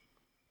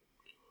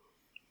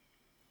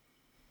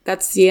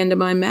 That's the end of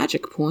my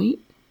magic point.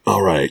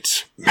 All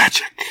right.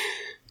 Magic.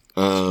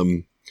 All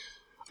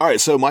right.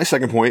 So my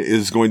second point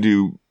is going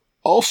to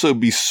also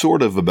be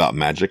sort of about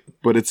magic,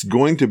 but it's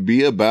going to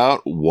be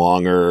about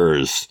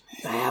Wongers.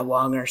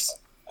 Wongers.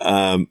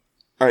 All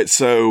right.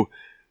 So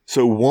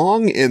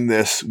Wong in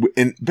this,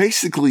 in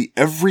basically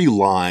every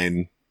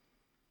line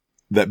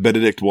that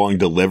Benedict Wong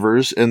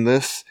delivers in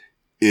this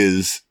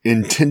is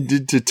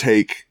intended to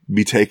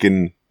be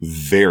taken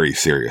very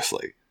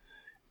seriously.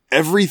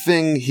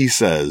 Everything he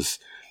says,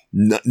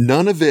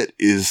 none of it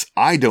is,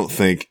 I don't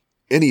think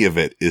any of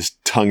it is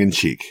tongue in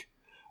cheek.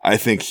 I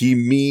think he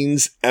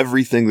means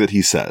everything that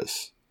he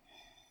says.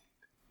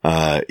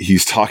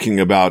 He's talking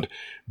about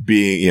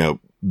being,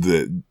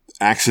 the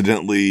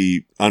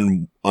accidentally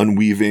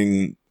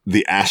unweaving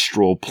the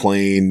astral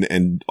plane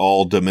and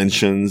all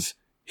dimensions.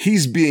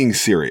 He's being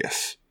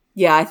serious.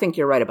 Yeah, I think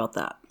you're right about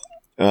that.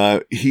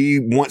 He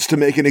wants to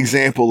make an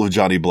example of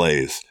Donnie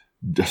Blaze,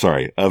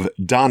 not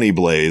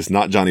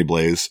Johnny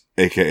Blaze,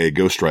 aka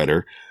Ghost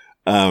Rider.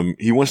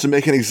 He wants to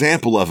make an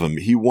example of him.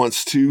 He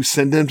wants to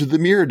send him to the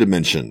mirror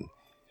dimension.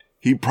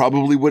 He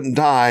probably wouldn't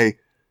die.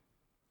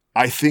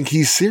 I think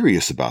he's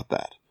serious about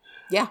that.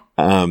 Yeah.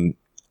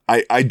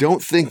 I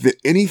don't think that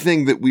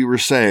anything that we were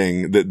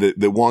saying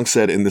that Wong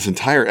said in this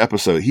entire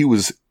episode, he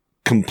was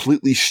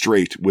completely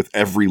straight with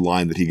every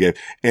line that he gave.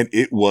 And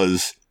it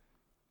was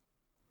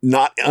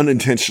not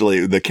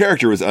unintentionally, the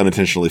character was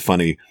unintentionally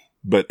funny,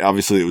 but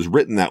obviously it was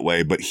written that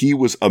way. But he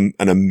was an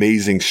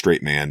amazing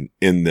straight man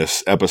in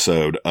this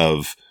episode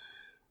of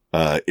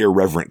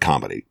irreverent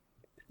comedy.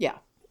 Yeah.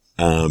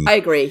 I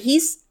agree. He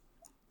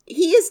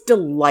is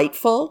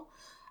delightful.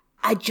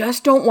 I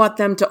just don't want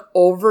them to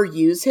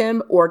overuse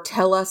him or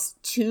tell us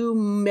too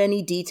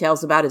many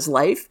details about his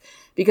life,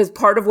 because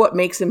part of what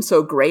makes him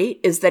so great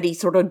is that he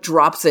sort of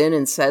drops in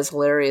and says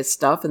hilarious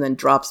stuff and then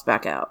drops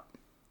back out.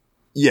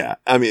 Yeah.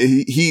 I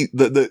mean, his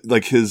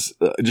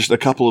just a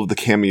couple of the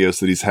cameos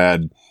that he's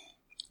had,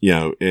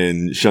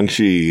 in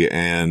Shang-Chi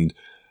and,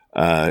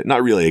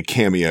 not really a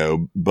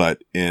cameo,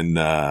 but in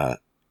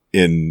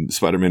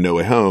Spider-Man No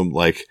Way Home,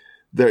 like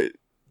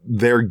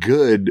they're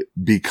good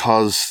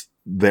because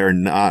they're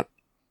not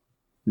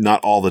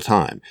all the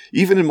time.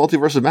 Even in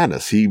Multiverse of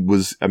Madness, he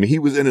was in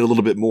it a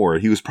little bit more.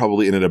 He was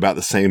probably in it about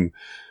the same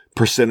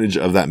percentage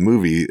of that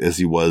movie as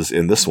he was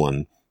in this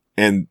one.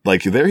 And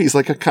like there, he's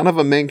like a kind of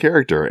a main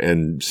character,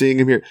 and seeing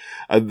him here,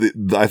 I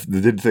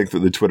did think that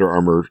the Twitter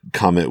armor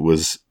comment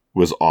was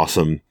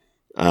awesome.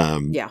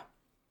 Yeah.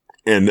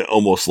 And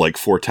almost like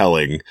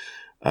foretelling.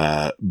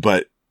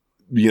 But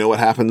you know what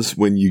happens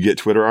when you get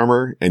Twitter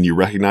armor and you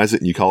recognize it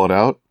and you call it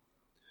out?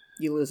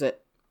 You lose it.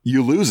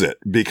 You lose it,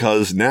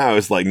 because now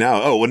it's like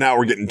now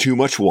we're getting too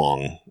much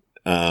Wong.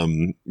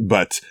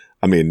 But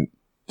I mean,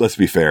 let's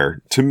be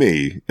fair. To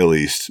me, at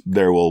least,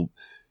 there will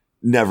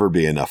never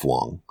be enough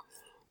Wong.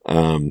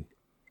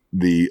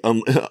 The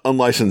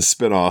unlicensed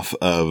spinoff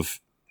of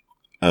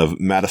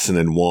Madison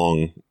and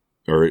Wong,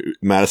 or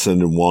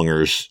Madison and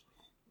Wongers.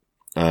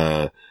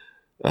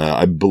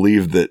 I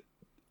believe that,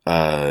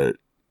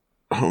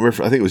 I don't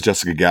remember, I think it was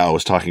Jessica Gao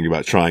was talking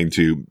about trying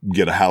to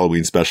get a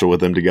Halloween special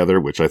with them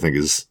together, which I think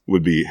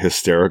would be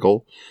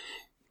hysterical.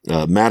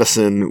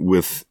 Madison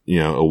with,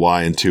 a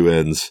Y and two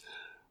N's,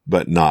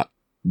 but not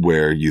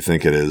where you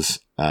think it is.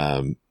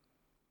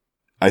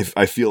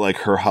 I feel like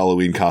her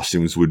Halloween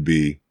costumes would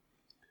be,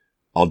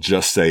 I'll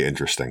just say,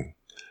 interesting.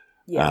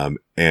 Yeah.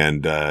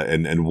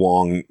 And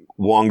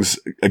Wong's,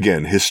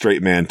 again, his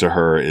straight man to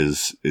her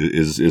is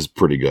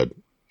pretty good.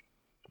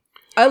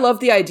 I love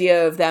the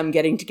idea of them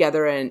getting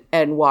together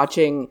and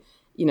watching,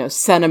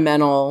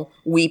 sentimental,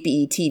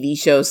 weepy TV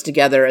shows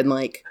together and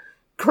like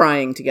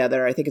crying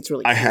together. I think it's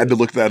really I had to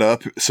look that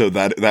up. So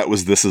that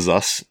was This Is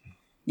Us.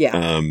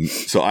 Yeah.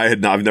 So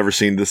I've never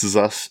seen This Is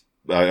Us.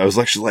 I was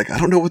actually like, I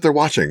don't know what they're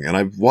watching. And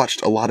I've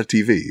watched a lot of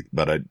TV,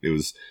 but it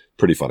was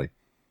pretty funny.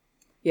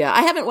 Yeah.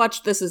 I haven't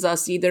watched This Is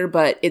Us either,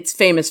 but it's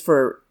famous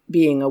for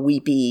being a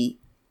weepy.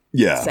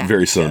 Yeah.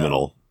 Very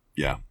sentimental.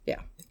 Yeah. Yeah.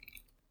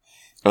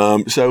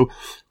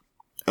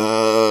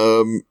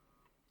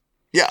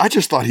 Yeah, I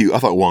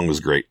thought Wong was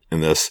great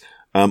in this.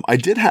 I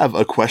did have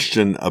a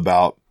question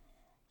about,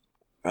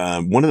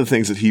 one of the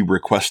things that he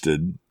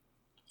requested.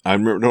 I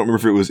don't remember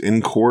if it was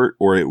in court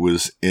or it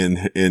was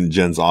in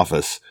Jen's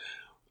office.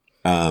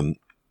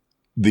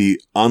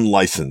 The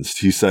unlicensed.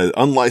 He said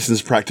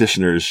unlicensed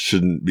practitioners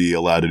shouldn't be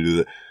allowed to do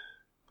that.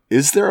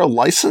 Is there a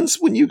license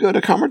when you go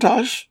to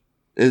Kamar-Taj?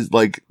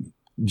 Do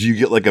you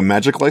get like a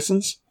magic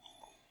license?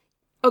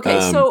 Okay,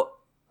 so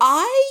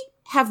I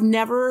have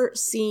never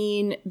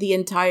seen the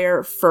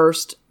entire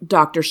first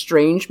Doctor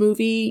Strange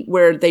movie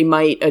where they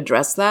might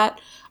address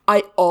that.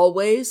 I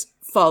always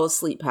fall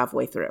asleep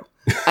halfway through.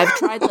 I've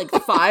tried like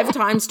 5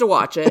 times to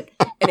watch it,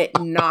 and it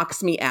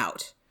knocks me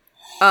out.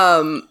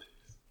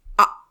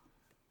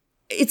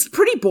 It's a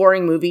pretty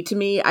boring movie to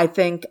me. I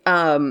think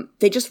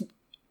they just,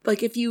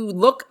 like, if you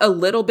look a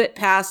little bit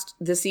past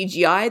the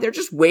CGI, they're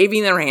just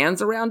waving their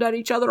hands around at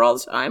each other all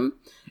the time.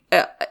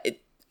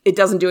 It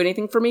doesn't do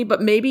anything for me,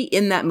 but maybe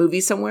in that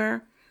movie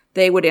somewhere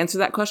they would answer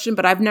that question,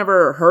 but I've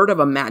never heard of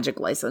a magic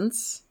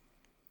license.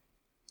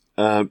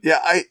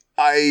 Yeah,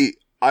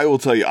 I will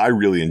tell you, I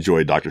really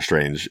enjoyed Doctor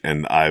Strange,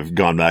 and I've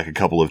gone back a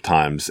couple of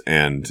times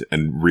and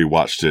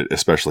rewatched it,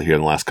 especially here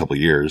in the last couple of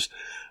years.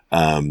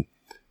 And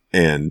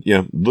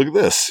look at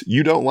this.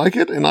 You don't like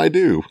it, and I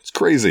do. It's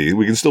crazy.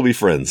 We can still be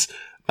friends.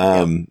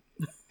 But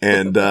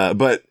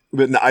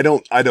I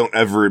don't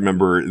ever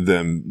remember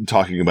them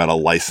talking about a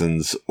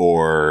license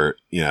or,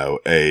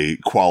 a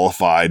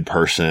qualified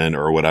person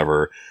or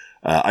whatever.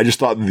 I just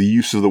thought the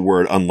use of the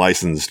word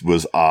unlicensed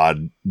was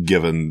odd,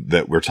 given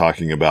that we're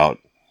talking about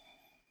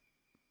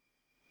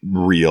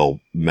real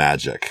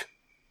magic,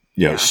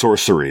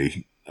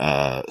 sorcery.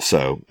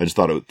 So I just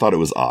thought it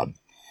was odd.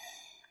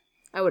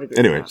 I would agree.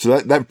 Anyway, so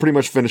that pretty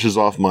much finishes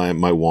off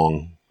my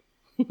Wong.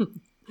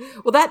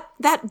 Well,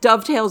 that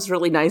dovetails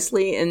really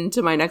nicely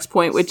into my next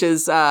point, which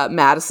is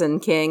Madison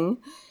King.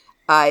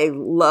 I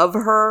love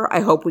her.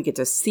 I hope we get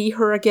to see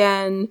her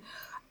again.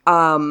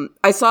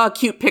 I saw a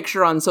cute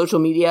picture on social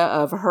media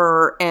of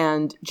her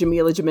and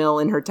Jamila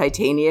Jamil in her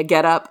Titania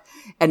getup,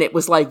 and it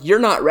was like, "You're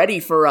not ready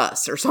for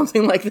us," or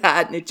something like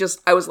that. And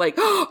I was like,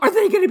 oh, are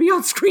they going to be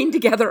on screen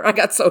together? I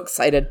got so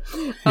excited.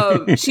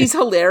 She's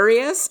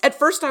hilarious. At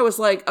first I was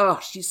like, oh,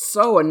 she's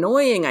so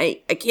annoying. I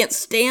can't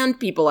stand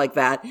people like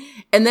that.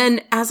 And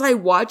then as I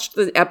watched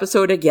the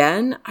episode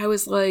again, I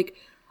was like,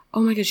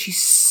 oh my God,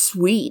 she's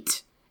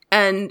sweet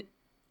and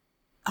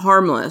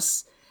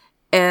harmless.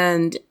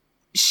 And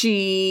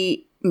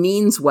she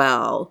means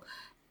well.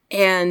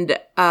 And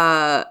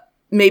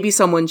maybe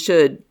someone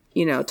should,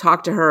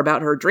 talk to her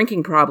about her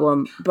drinking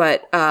problem.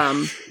 But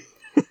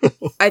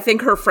I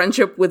think her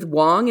friendship with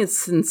Wong is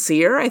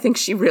sincere. I think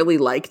she really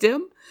liked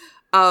him.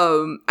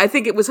 I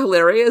think it was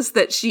hilarious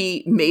that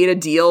she made a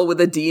deal with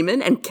a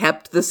demon and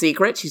kept the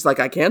secret. She's like,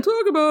 I can't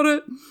talk about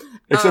it.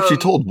 Except she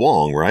told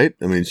Wong, right?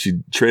 I mean,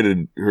 she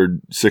traded her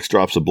 6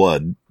 drops of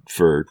blood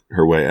for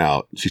her way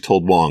out. She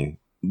told Wong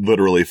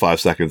literally 5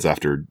 seconds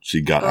after she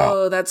got out.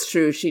 Oh, that's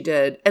true. She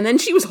did. And then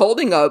she was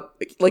holding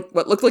up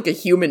what looked like a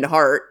human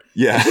heart.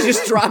 Yeah. She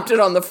just dropped it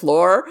on the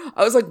floor.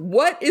 I was like,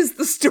 what is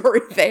the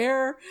story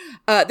there?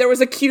 There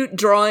was a cute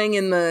drawing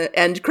in the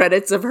end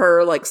credits of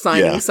her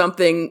signing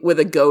something with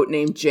a goat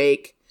named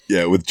Jake.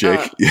 Yeah, with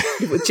Jake.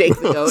 With Jake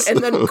the goat. And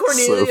then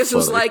Cornelius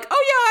was like,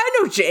 oh yeah, I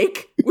know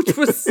Jake. Which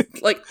was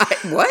like,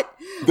 what?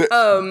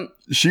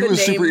 She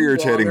was super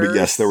irritating, but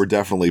yes, there were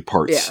definitely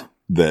parts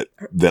that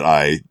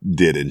I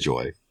did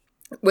enjoy.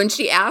 When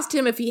she asked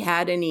him if he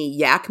had any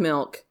yak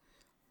milk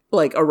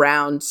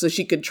around so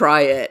she could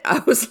try it, I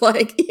was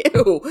like,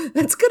 ew,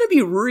 that's going to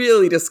be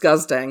really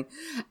disgusting.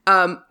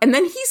 And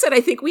then he said,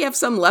 I think we have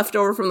some left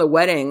over from the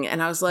wedding.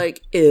 And I was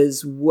like,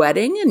 is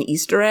wedding an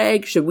Easter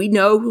egg? Should we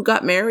know who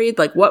got married?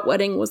 What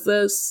wedding was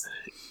this?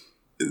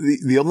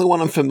 The only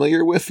one I'm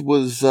familiar with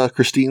was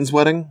Christine's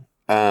wedding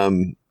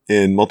in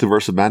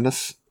Multiverse of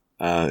Madness.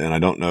 And I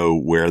don't know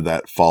where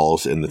that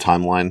falls in the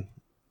timeline.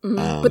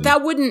 Mm-hmm.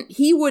 But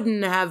he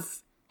wouldn't have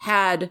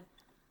had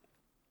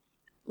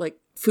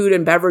food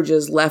and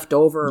beverages left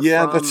over.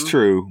 Yeah, that's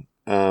true.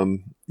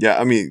 Yeah,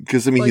 I mean,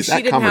 because Like, he's she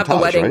at didn't have the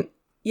Comertage, wedding. right?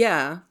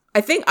 Yeah.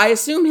 I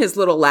assume his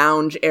little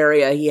lounge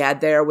area he had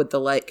there with the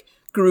like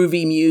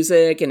groovy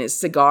music and his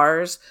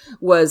cigars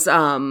was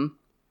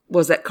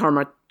at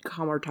Comertage.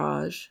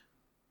 Comertage?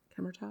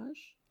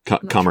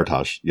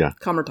 Comertage, Sure. yeah.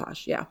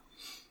 Comertage, yeah.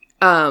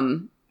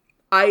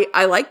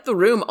 I liked the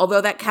room,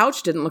 although that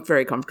couch didn't look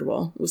very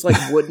comfortable. It was like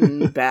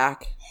wooden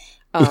back.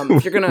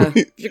 If you're gonna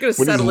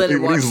settle in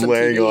and watch some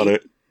TV.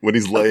 When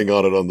he's laying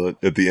on it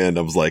at the end,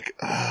 I was like,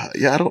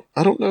 yeah,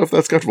 I don't know if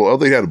that's comfortable. Oh,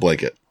 they had a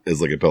blanket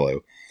as like a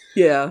pillow.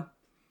 Yeah.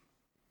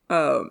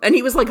 And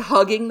he was like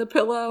hugging the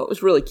pillow. It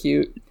was really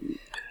cute.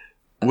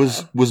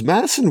 Was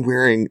Madison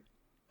wearing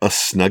a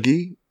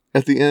Snuggie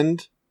at the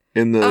end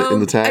in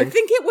the tag? I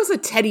think it was a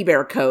teddy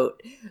bear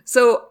coat.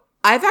 So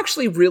I've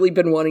actually really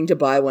been wanting to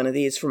buy one of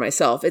these for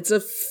myself. It's a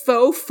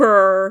faux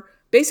fur,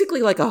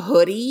 basically like a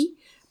hoodie,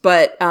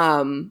 but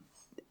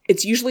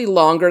it's usually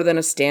longer than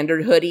a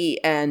standard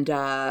hoodie, and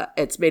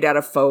it's made out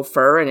of faux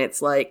fur, and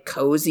it's like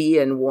cozy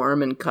and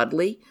warm and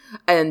cuddly.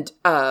 And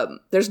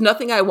there's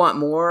nothing I want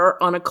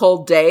more on a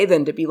cold day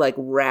than to be like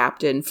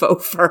wrapped in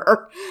faux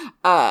fur.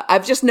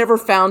 I've just never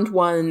found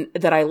one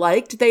that I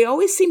liked. They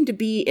always seem to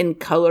be in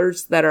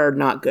colors that are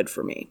not good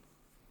for me,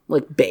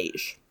 like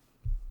beige,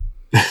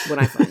 when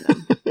I find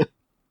them.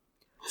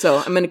 So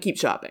I'm going to keep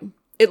shopping.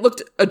 It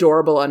looked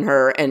adorable on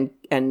her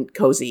and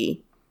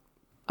cozy.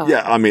 The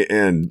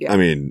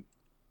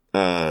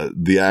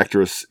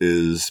actress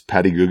is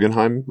Patty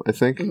Guggenheim, I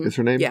think is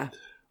her name. Yeah.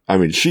 I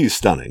mean, she's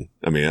stunning.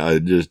 I mean,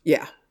 it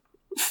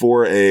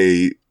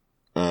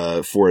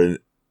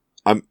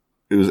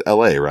was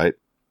LA, right?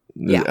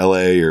 Yeah.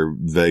 LA or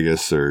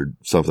Vegas or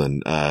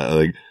something.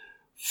 Like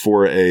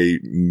for a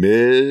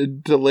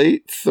mid to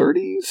late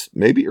 30s,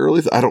 maybe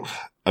early.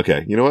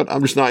 Okay. You know what?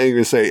 I'm just not even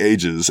going to say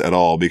ages at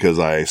all because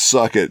I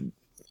suck at,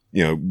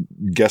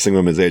 guessing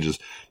women's ages,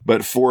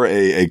 but for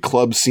a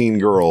club scene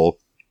girl,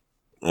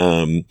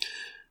 I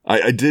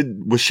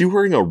did. Was she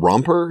wearing a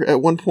romper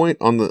at one point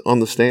on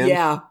the stand?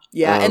 Yeah.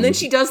 And then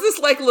she does this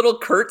like little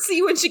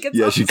curtsy when she gets.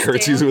 Yeah, she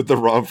curtsies stand. with the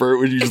romper,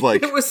 which is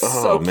like, it was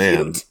oh so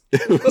man. cute.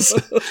 It was,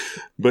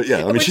 but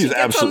yeah, I mean, she's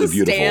absolutely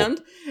beautiful.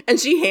 Stand, and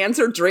she hands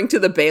her drink to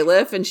the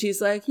bailiff, and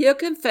she's like, "You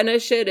can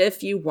finish it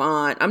if you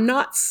want. I'm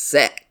not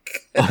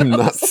sick." I'm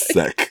not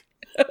sick.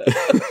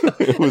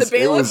 The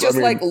bailiff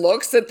like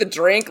looks at the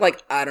drink,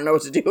 like, I don't know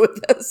what to do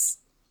with this.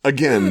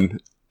 Again.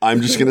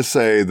 I'm just going to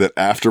say that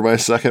after my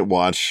second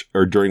watch,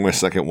 or during my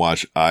second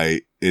watch,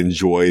 I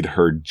enjoyed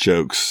her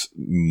jokes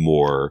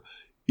more,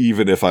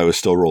 even if I was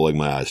still rolling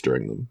my eyes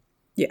during them.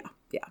 Yeah.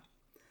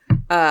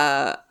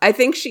 I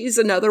think she's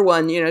another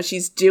one,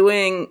 she's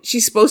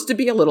supposed to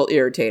be a little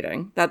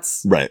irritating.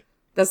 That's right.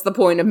 That's the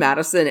point of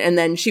Madison. And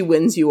then she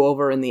wins you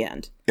over in the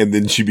end. And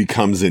then she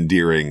becomes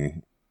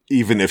endearing,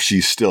 even if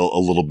she's still a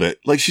little bit,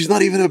 like, she's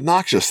not even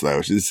obnoxious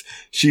though.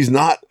 She's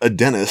not a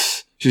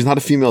Dennis. She's not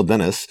a female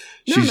Dennis.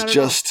 No, she's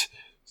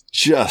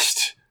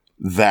just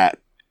that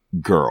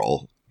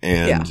girl.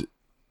 And,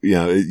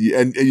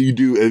 and you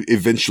do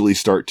eventually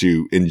start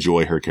to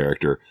enjoy her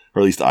character,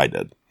 or at least I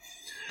did.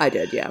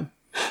 Yeah.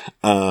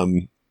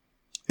 And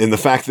the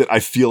fact that I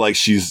feel like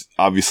she's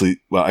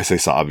obviously, well, I say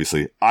so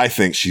obviously, I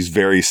think she's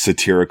very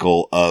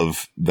satirical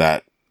of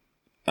that,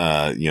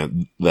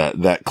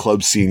 that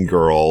club scene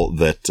girl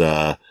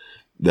that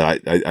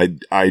I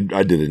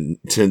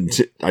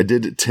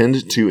did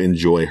tend to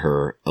enjoy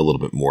her a little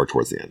bit more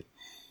towards the end.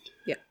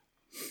 Yeah.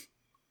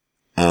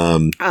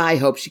 I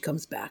hope she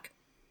comes back.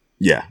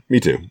 Yeah, me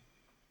too.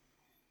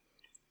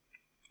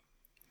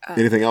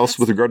 Anything else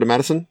with regard to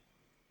Madison?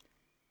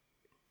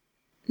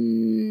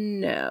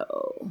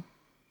 No.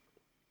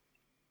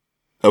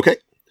 Okay.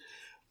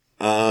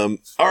 All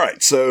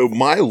right. So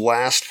my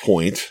last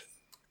point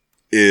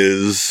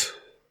is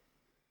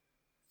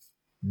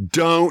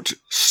don't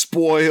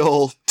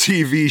spoil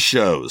TV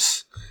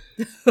shows.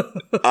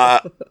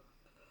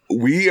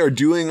 We are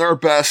doing our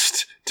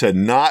best to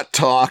not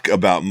talk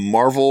about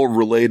Marvel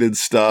related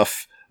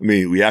stuff. I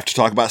mean, we have to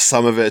talk about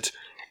some of it.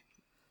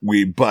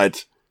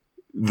 But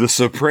The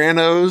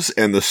Sopranos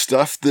and the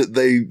stuff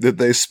that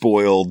they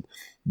spoiled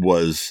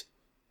was,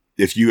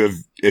 if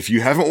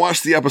you haven't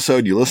watched the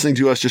episode, you're listening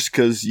to us just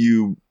because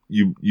you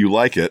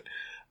like it.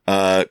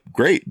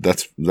 Great.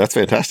 That's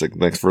fantastic.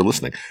 Thanks for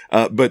listening.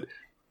 But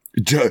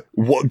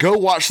go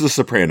watch The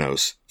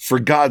Sopranos, for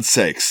God's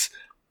sakes.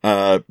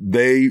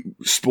 They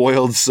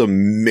spoiled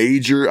some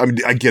major, I mean,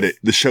 I get it.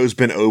 The show's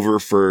been over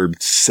for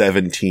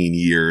 17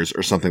 years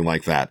or something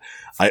like that.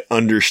 I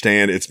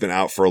understand it's been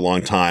out for a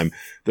long time.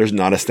 There's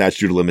not a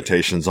statute of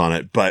limitations on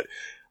it, but,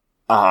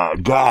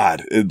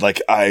 God,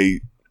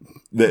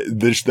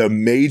 the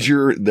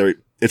major,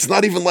 it's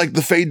not even like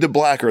the fade to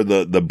black or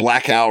the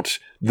blackout,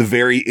 the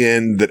very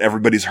end that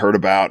everybody's heard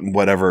about and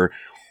whatever.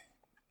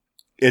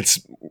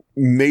 It's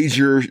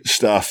major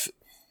stuff.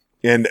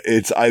 And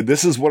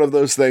this is one of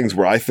those things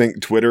where I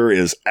think Twitter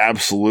is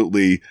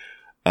absolutely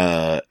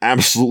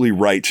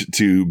right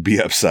to be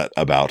upset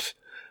about.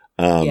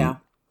 Yeah.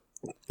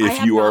 I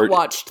have not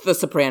watched The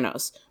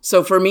Sopranos.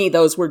 So for me,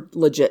 those were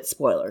legit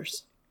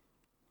spoilers.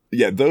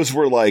 Yeah, those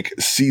were like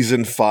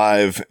season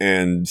 5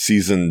 and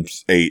season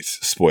 8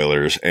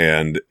 spoilers,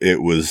 and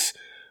it was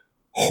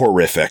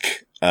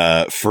horrific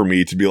for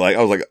me to be like,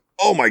 I was like,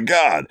 oh my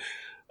God.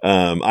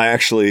 I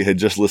actually had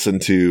just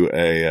listened to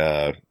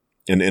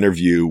an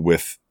interview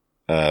with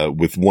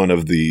one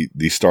of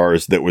the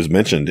stars that was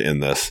mentioned in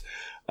this,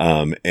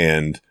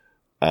 and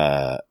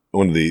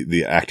one of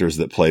the actors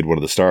that played one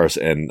of the stars,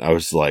 and I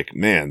was like,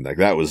 man, like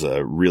that was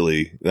a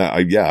really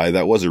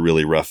that was a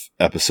really rough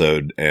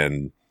episode,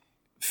 and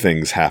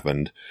things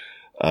happened.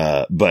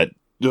 But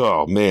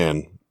oh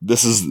man,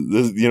 this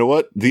you know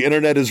what? The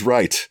internet is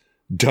right.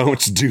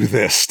 Don't do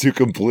this to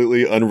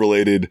completely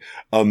unrelated,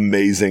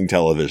 amazing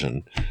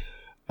television.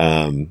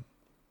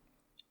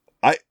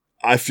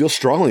 I feel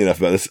strongly enough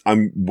about this.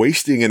 I'm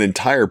wasting an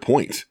entire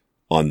point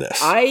on this.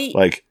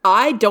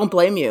 I don't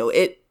blame you.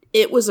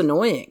 It was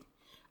annoying.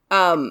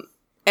 And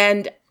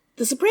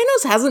The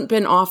Sopranos hasn't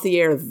been off the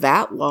air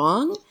that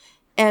long,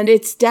 and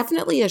it's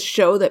definitely a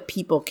show that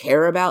people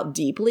care about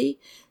deeply.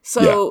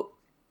 So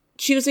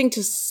choosing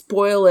to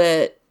spoil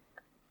it,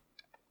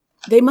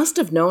 they must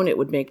have known it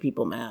would make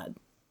people mad.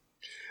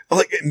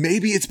 Like,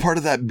 maybe it's part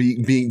of that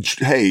being,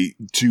 hey,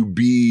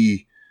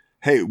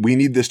 we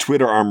need this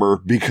Twitter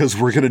armor because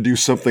we're going to do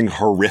something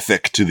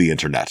horrific to the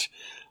internet.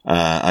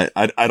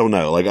 I don't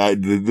know.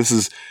 Like,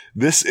 this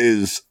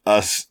is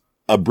us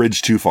a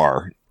bridge too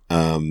far.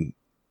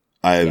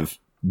 I've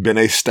been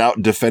a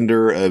stout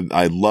defender.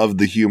 I love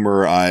the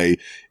humor. I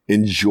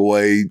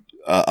enjoy,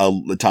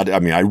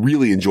 I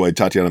really enjoyed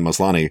Tatiana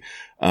Maslany.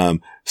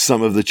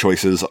 Some of the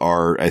choices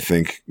are, I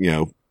think,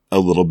 a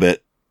little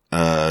bit,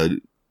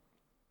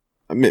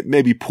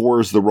 maybe poor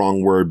is the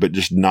wrong word, but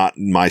just not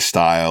my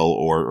style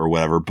or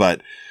whatever.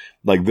 But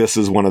like, this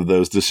is one of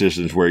those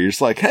decisions where you're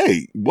just like,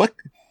 hey, what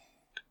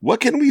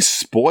can we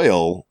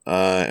spoil,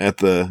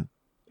 during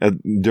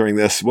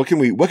this? What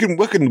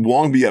can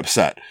Wong be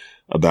upset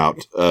about?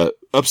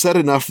 Upset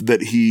enough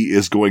that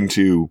he's going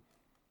to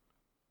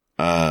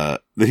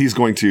want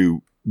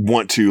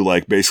to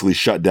like basically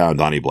shut down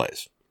Donnie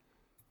Blaze.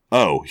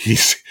 Oh, he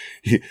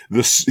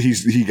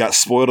got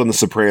spoiled on The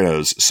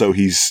Sopranos, so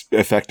he's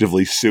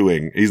effectively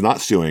suing. He's not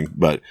suing,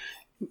 but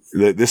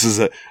I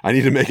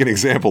need to make an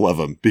example of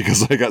him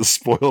because I got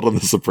spoiled on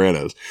The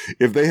Sopranos.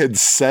 If they had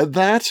said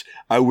that,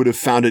 I would have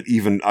found it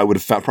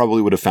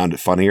probably would have found it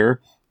funnier.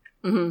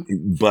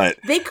 Mm-hmm. But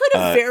they could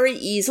have very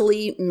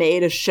easily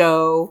made a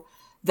show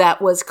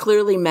that was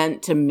clearly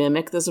meant to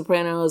mimic The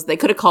Sopranos. They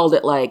could have called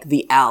it like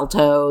The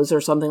Altos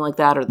or something like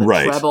that, or The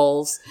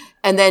Trebles,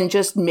 and then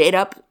just made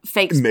up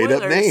fake spoilers.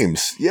 Made up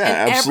names. Yeah,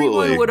 and absolutely.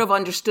 Everyone would have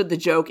understood the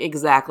joke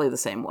exactly the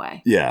same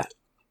way. Yeah.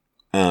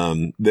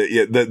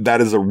 That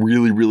is a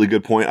really, really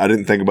good point. I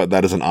didn't think about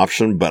that as an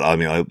option, but I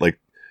mean, like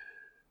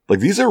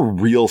these are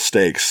real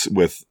stakes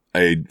with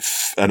a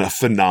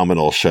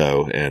phenomenal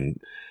show.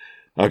 And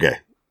okay,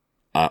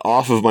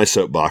 off of my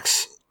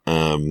soapbox.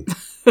 And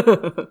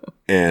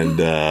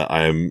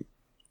I'm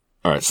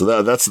all right.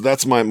 So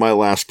that's my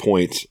last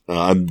point.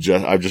 I've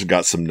just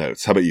got some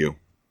notes. How about you?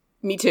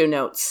 Me too.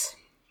 Notes.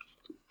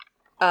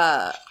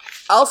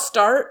 I'll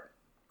start.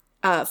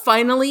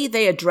 Finally,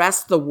 they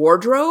addressed the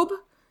wardrobe.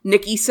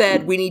 Nikki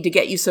said, "We need to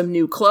get you some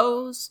new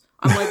clothes."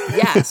 I'm like,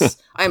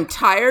 yes. I'm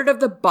tired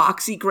of the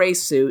boxy gray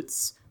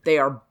suits. They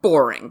are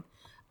boring.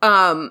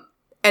 And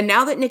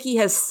now that Nikki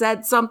has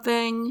said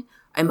something,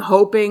 I'm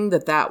hoping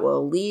that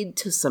will lead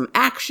to some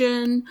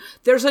action.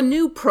 There's a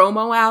new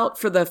promo out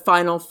for the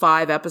final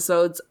 5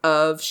 episodes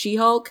of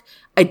She-Hulk.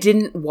 I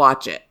didn't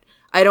watch it.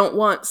 I don't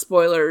want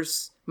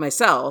spoilers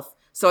myself,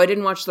 so I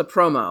didn't watch the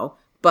promo.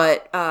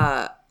 But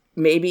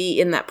maybe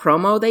in that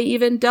promo they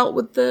even dealt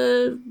with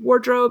the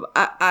wardrobe.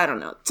 I don't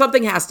know.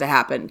 Something has to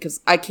happen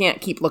because I can't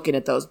keep looking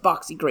at those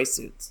boxy gray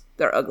suits.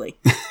 They're ugly.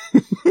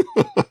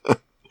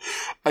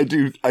 I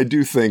do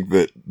think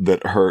that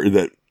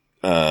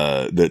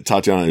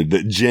Tatiana,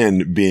 that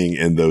Jen being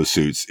in those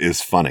suits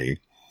is funny.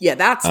 Yeah,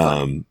 that's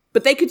funny.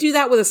 But they could do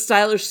that with a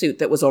stylish suit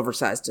that was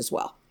oversized as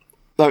well.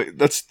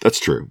 That's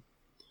true.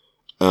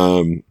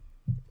 All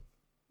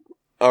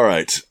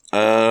right.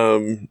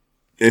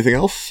 Anything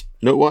else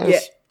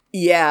note-wise?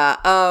 Yeah.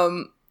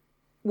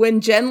 When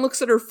Jen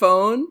looks at her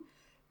phone,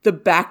 the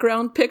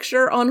background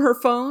picture on her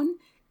phone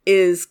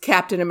is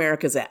Captain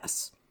America's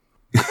ass.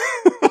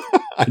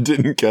 I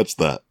didn't catch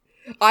that.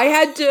 I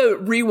had to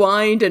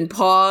rewind and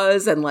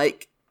pause and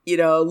look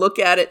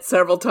at it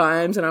several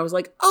times. And I was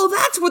like, oh,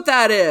 that's what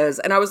that is.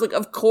 And I was like,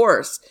 of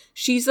course,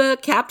 she's a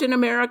Captain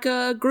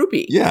America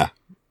groupie. Yeah.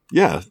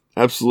 Yeah,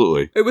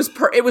 absolutely. It was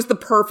the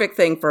perfect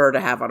thing for her to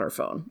have on her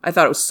phone. I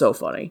thought it was so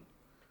funny.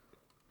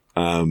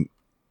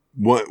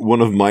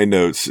 One of my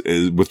notes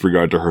is with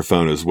regard to her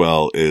phone as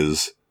well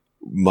is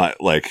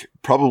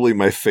probably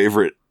my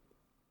favorite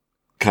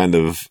kind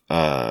of,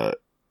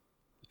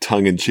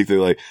 tongue in cheek. They're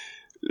like,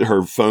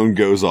 her phone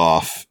goes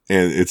off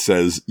and it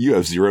says, "You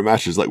have 0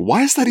 matches." Like,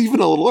 why is that even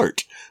an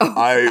alert?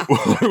 I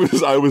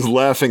was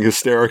laughing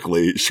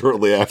hysterically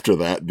shortly after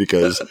that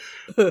because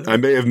I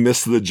may have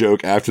missed the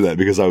joke after that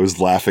because I was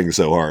laughing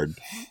so hard.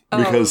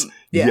 Because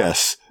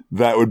yes,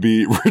 That would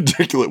be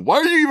ridiculous. Why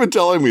are you even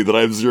telling me that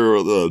I have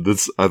zero? I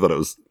thought that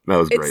was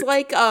great. It's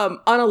like on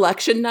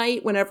election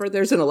night, whenever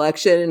there's an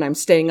election and I'm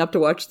staying up to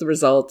watch the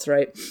results,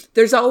 right?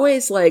 There's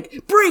always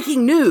like,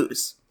 breaking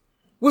news.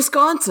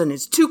 Wisconsin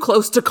is too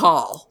close to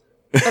call.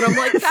 And I'm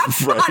like,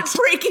 that's right. not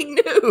breaking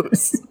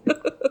news.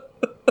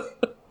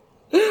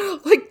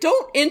 Like,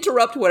 don't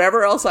interrupt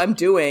whatever else I'm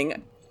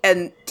doing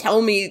and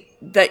tell me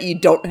that you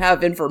don't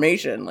have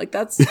information. Like,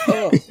 that's...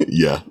 Oh.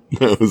 Yeah,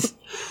 that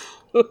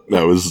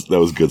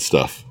was good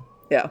stuff.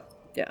 Yeah.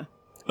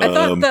 I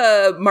thought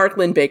the Mark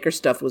Lynn Baker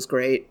stuff was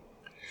great.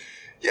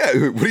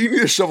 Yeah, what do you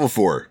need a shovel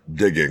for?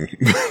 Digging.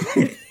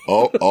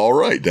 All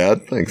right,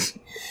 Dad. Thanks.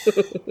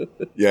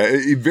 Yeah,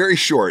 very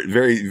short,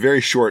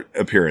 very short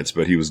appearance,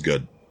 but he was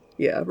good.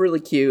 Yeah, really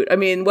cute. I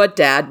mean, what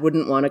dad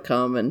wouldn't want to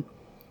come and,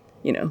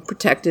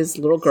 protect his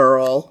little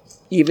girl,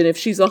 even if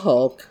she's a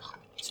Hulk?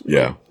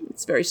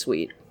 It's very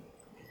sweet.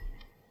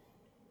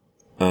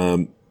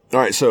 All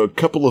right, so a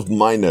couple of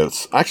my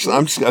notes. Actually,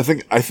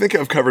 I think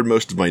I've covered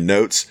most of my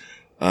notes,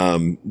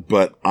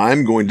 but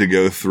I'm going to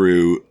go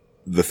through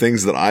the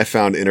things that I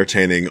found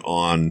entertaining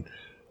on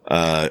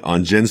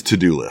Jen's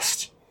to-do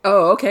list.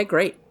 Oh, okay,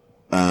 great.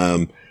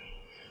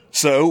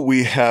 So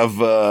we have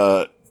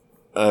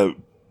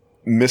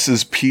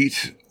Mrs.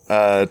 Pete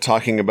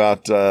talking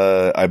about,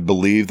 I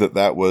believe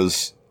that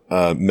was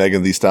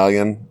Megan Thee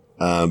Stallion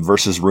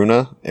versus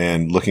Runa,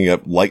 and looking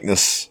up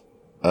likeness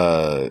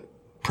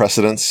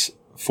precedents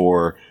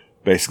for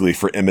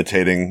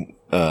imitating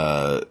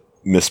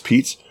Miss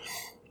Pete.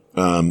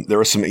 There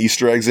were some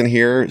Easter eggs in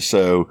here.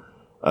 So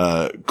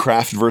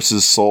Kraft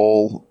versus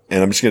Soul,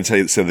 and I'm just going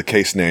to say the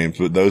case names,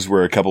 but those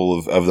were a couple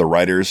of the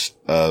writers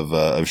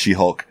of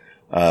She-Hulk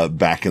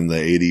back in the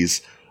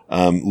 80s.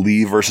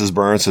 Lee versus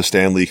Byrne. So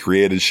Stan Lee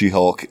created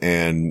She-Hulk,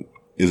 and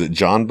is it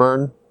John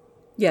Byrne?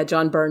 Yeah,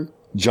 John Byrne.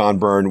 John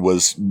Byrne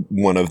was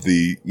one of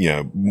the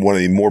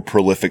more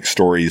prolific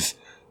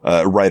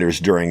writers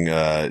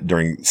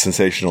during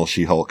Sensational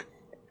She-Hulk.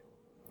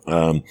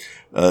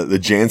 The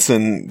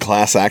Jansen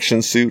class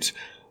action suit.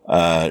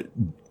 I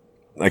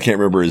can't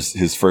remember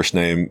his first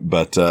name,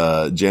 but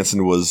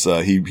Jansen was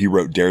he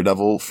wrote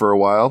Daredevil for a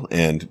while,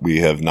 and we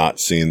have not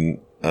seen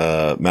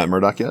Matt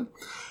Murdock yet.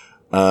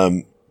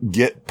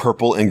 Get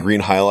purple and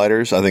green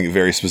highlighters. I think it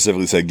very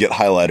specifically said get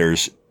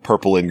highlighters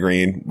purple and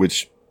green,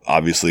 which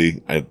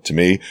obviously to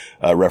me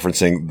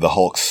referencing the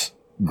Hulk's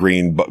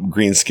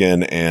green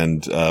skin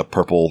and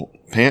purple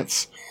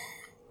pants.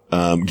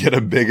 Get a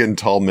big and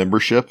tall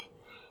membership.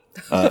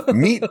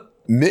 Meet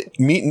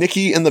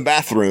Nikki in the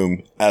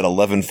bathroom at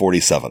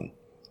 11:47.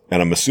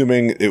 And I'm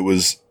assuming it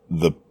was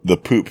the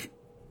poop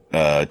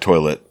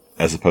toilet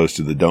as opposed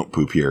to the don't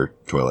poop here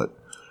toilet.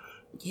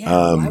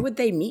 Yeah, why would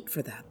they meet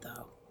for that, though?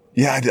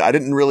 Yeah, I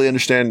didn't really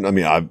understand. I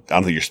mean, I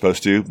don't think you're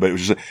supposed to, but it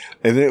was just,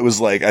 and then it was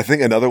like, I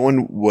think another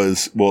one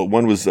was,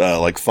 one was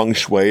like feng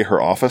shui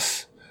her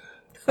office.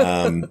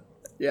 Yeah.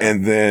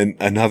 And then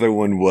another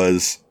one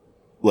was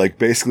like,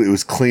 basically it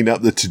was clean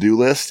up the to-do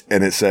list,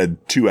 and it said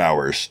 2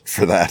 hours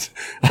for that.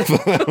 I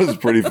thought that was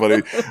pretty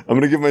funny. I'm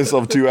going to give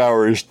myself 2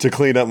 hours to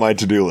clean up my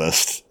to-do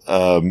list.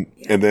 And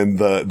then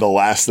the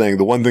last thing,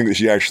 the one thing that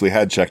she actually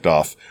had checked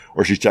off,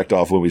 or she checked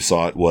off when we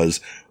saw it,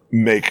 was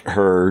make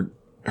her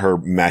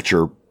match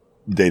her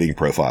dating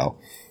profile.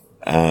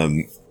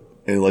 And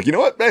like, you know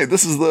what? Hey,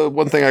 this is the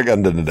one thing I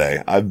got done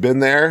today. I've been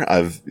there.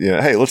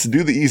 Hey, let's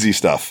do the easy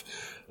stuff.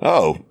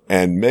 Oh,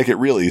 and make it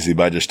real easy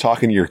by just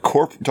tossing your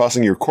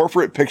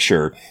corporate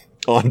picture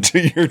onto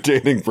your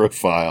dating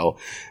profile.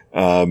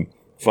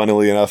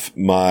 Funnily enough,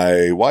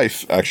 my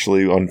wife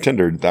actually on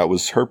Tinder, that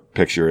was her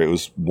picture. It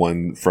was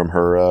one from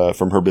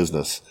her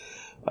business,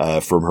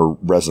 from her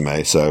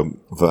resume. So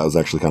I thought that was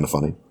actually kind of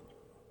funny.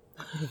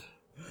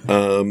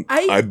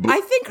 I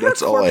think her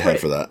that's all I had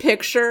for that.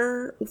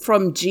 Picture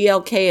from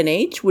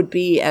GLK&H would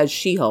be as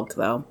She-Hulk,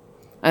 though.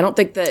 I don't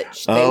think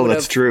that they would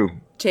have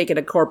taken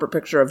a corporate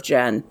picture of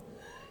Jen.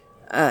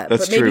 But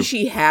maybe true.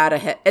 She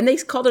had and they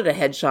called it a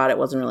headshot. It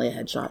wasn't really a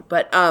headshot,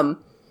 but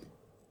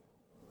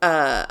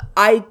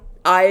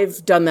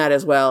I've done that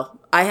as well.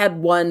 I had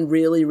one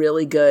really,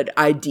 really good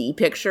ID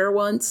picture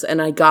once,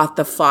 and I got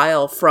the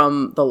file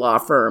from the law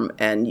firm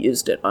and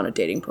used it on a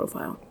dating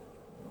profile.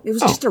 It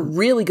was just a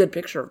really good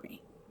picture of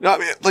me. I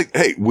mean, like,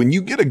 hey, when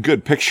you get a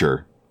good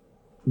picture,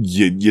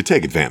 you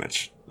take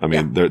advantage. I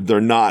mean,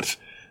 they're not.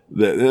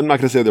 I'm not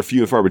going to say they're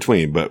few and far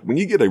between, but when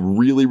you get a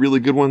really,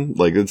 really good one,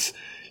 like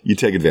you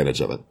take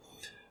advantage of it.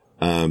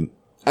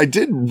 I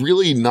did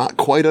really not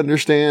quite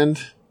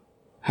understand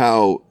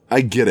how,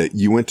 I get it.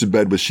 You went to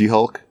bed with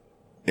She-Hulk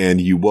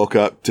and you woke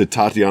up to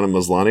Tatiana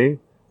Maslany.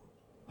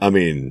 I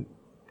mean,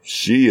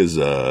 she is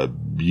a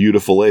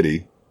beautiful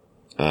lady.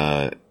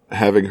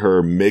 Having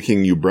her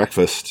making you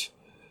breakfast,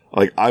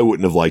 like, I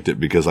wouldn't have liked it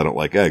because I don't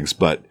like eggs,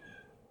 but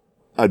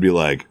I'd be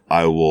like,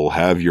 I will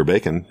have your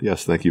bacon.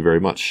 Yes, thank you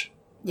very much.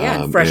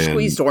 Yeah, fresh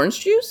squeezed orange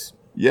juice?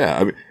 Yeah,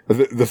 I mean,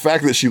 the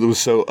fact that she was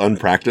so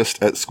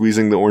unpracticed at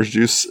squeezing the orange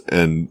juice,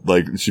 and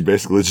like she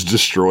basically just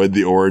destroyed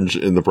the orange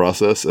in the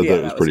process, I thought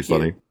it was pretty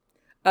funny.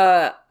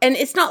 And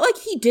it's not like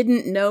he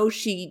didn't know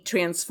she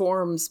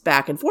transforms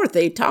back and forth.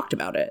 They talked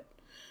about it.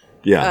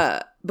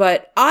 Yeah.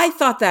 But I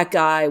thought that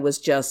guy was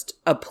just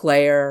a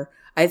player.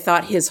 I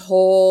thought his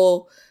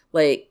whole,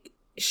 like,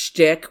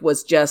 shtick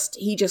was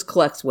he just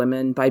collects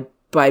women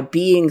by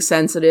being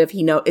sensitive.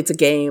 It's a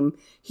game.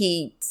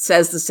 He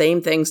says the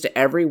same things to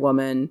every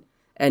woman,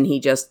 and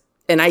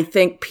and I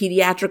think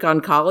pediatric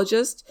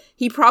oncologist,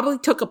 he probably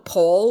took a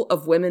poll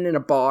of women in a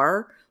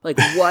bar. Like,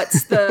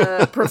 what's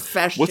the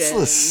profession? What's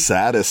the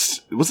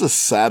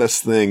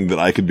saddest thing that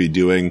I could be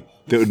doing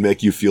that would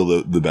make you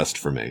feel the best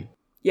for me?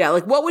 Yeah,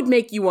 like, what would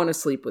make you want to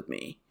sleep with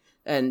me?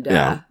 And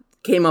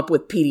came up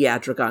with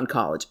pediatric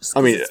oncologist.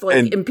 I mean, it's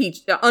like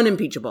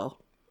unimpeachable.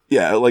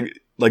 Yeah,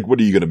 like what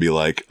are you going to be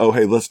like? Oh,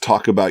 hey, let's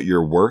talk about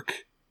your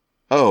work.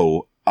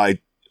 Oh, I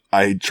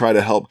try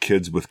to help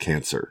kids with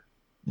cancer.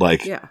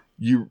 Like,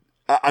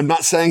 I'm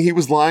not saying he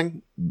was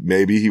lying.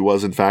 Maybe he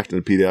was, in fact,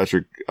 a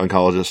pediatric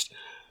oncologist.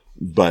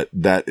 But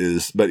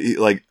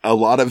like, a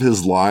lot of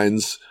his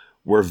lines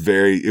were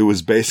it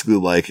was basically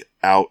like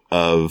out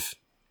of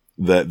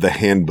the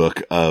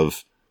handbook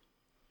of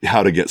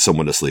how to get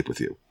someone to sleep with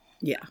you.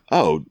 Yeah.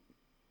 Oh,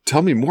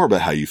 tell me more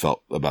about how you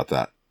felt about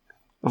that.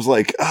 I was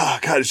like, oh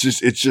God, it's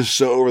just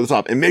so over the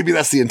top. And maybe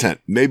that's the intent.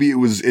 Maybe it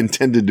was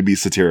intended to be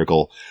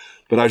satirical,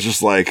 but I was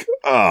just like,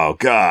 oh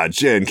God,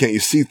 Jen, can't you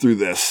see through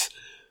this?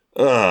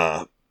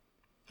 I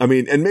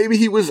mean, and maybe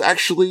he was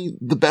actually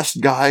the best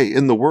guy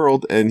in the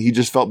world and he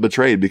just felt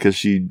betrayed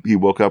because he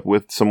woke up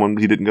with someone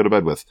he didn't go to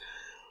bed with.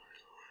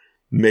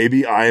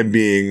 Maybe I am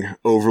being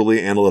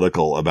overly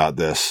analytical about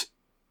this,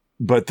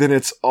 but then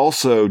it's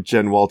also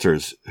Jen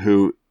Walters,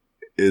 who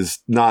is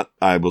not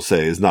a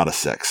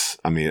 6.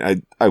 I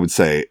mean, I would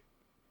say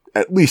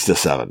at least a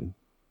 7.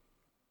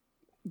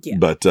 Yeah.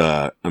 But,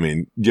 I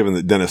mean, given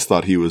that Dennis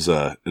thought he was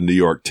a New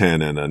York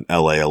 10 and an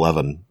LA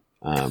 11,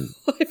 I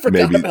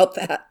forgot about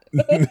that.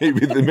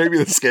 maybe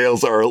the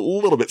scales are a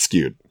little bit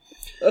skewed.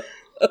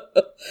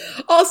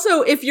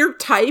 Also, if your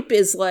type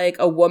is like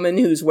a woman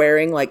who's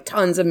wearing like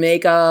tons of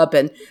makeup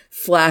and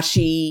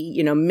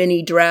flashy,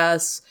 mini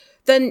dress,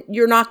 then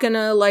you're not going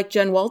to like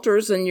Jen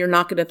Walters and you're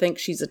not going to think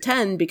she's a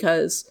 10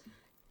 because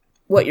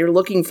what you're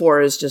looking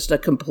for is just a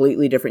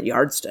completely different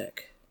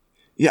yardstick.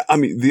 Yeah. I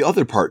mean, the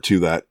other part to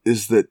that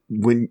is that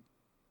when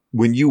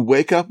you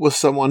wake up with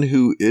someone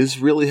who is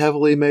really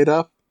heavily made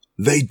up,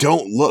 they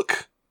don't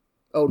look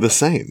the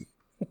same.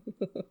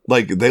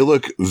 Like, they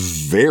look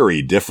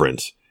very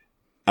different.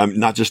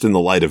 Not just in the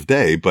light of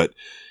day, but,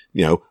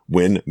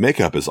 when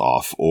makeup is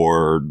off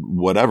or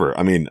whatever.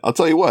 I mean, I'll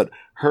tell you what,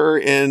 her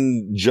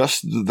in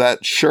just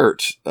that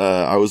shirt,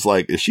 I was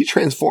like, is she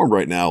transformed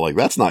right now? Like,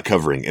 that's not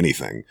covering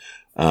anything.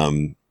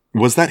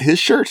 Was that his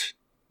shirt?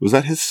 Was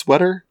that his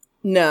sweater?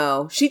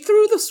 No, she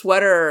threw the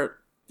sweater.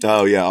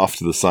 Oh yeah, off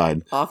to the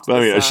side.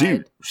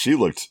 Side. She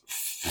looked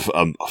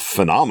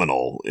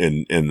phenomenal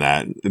in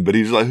that. But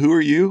he's like, "Who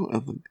are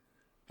you?"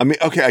 I mean,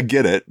 okay, I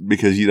get it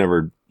because you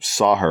never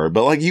saw her,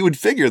 but like, you would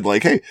figure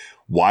like, hey,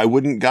 why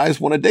wouldn't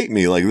guys want to date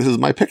me? Like, this is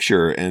my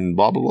picture and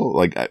blah blah blah.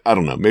 Like, I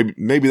don't know.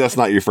 Maybe that's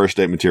not your first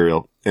date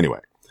material.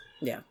 Anyway.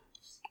 Yeah.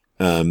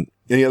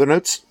 Any other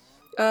notes?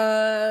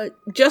 I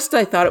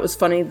thought it was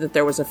funny that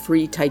there was a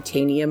free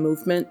Titania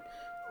movement.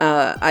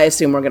 I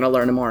assume we're going to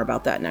learn more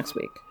about that next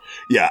week.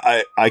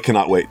 Yeah, I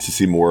cannot wait to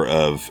see more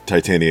of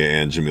Titania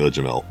and Jamila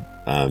Jamil.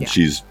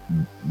 She's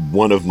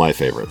one of my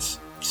favorites.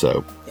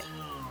 So,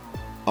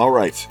 all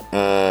right.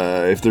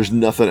 If there's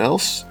nothing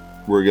else,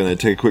 we're going to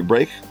take a quick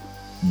break.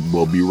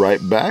 We'll be right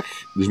back.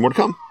 There's more to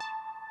come.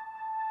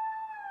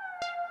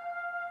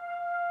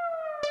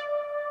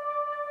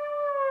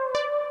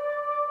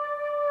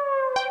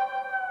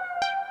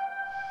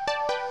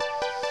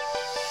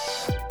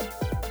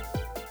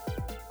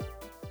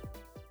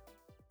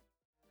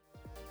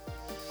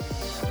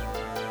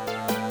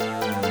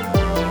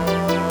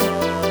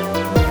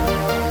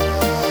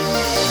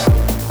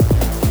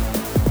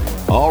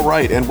 All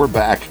right, and we're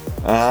back.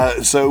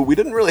 So we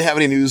didn't really have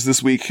any news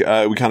this week. We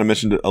kind of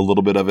mentioned a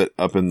little bit of it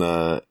up in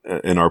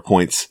our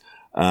points,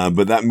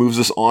 but that moves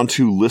us on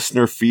to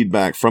listener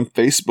feedback from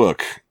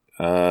Facebook.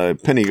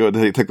 Penny, go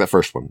ahead, take that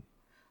first one.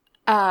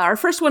 Our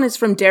first one is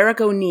from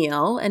Derek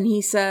O'Neill, and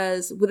he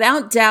says,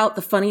 without doubt,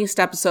 the funniest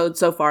episode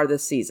so far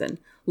this season.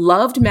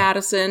 Loved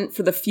Madison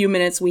for the few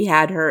minutes we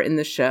had her in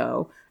the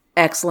show.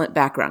 Excellent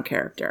background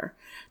character.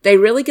 They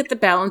really get the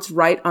balance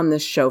right on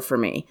this show for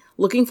me.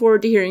 Looking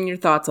forward to hearing your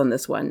thoughts on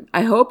this one.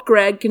 I hope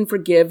Greg can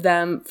forgive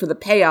them for the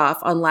payoff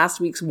on last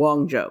week's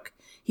Wong joke.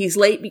 He's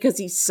late because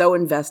he's so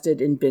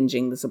invested in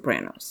binging The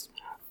Sopranos.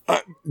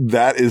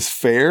 That is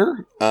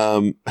fair.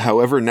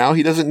 However, now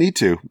he doesn't need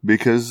to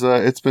because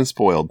it's been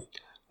spoiled.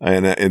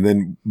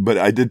 But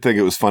I did think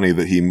it was funny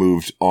that he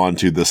moved on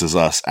to This Is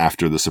Us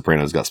after The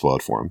Sopranos got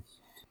spoiled for him.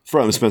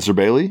 From Spencer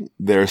Bailey,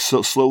 they're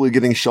so slowly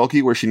getting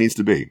Shulky where she needs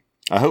to be.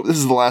 I hope this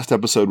is the last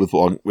episode with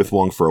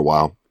Wong for a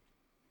while.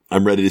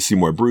 I'm ready to see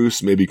more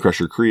Bruce, maybe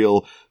Crusher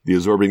Creel, the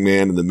Absorbing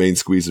Man, and the main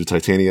squeeze of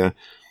Titania.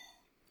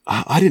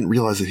 I didn't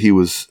realize that he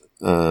was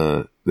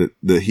that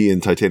he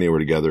and Titania were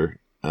together.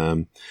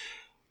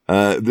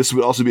 This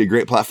would also be a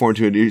great platform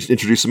to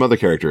introduce some other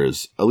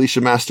characters.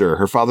 Alicia Master,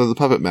 her father, the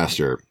Puppet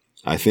Master.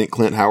 I think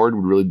Clint Howard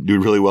would really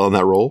do really well in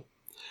that role.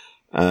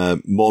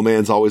 Mole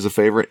Man's always a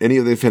favorite. Any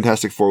of the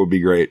Fantastic Four would be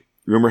great.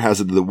 Rumor has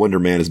it that Wonder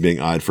Man is being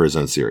eyed for his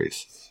own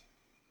series.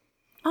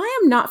 I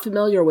am not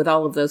familiar with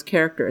all of those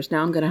characters.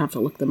 Now I'm going to have to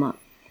look them up.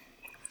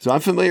 So I'm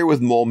familiar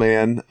with Mole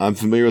Man. I'm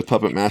familiar with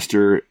Puppet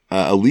Master.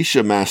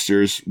 Alicia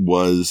Masters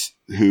was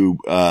who,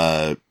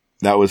 that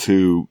was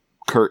who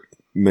Kurt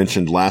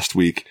mentioned last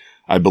week.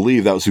 I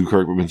believe that was who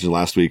Kurt mentioned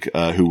last week,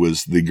 who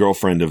was the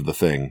girlfriend of the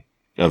Thing,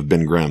 of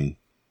Ben Grimm.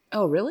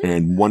 Oh, really?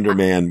 And Wonder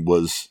Man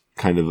was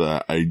kind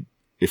of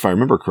if I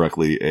remember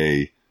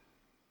correctly,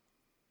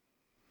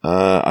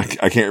 I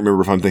can't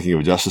remember if I'm thinking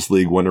of Justice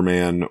League Wonder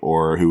Man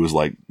or who was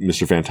like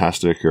Mr.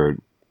 Fantastic or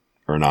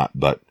not.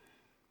 But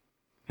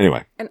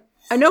anyway. And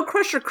I know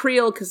Crusher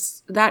Creel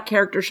because that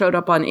character showed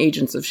up on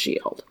Agents of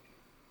S.H.I.E.L.D.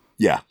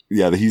 Yeah,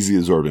 he's the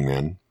Absorbing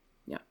Man.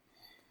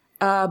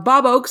 Yeah.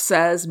 Bob Oakes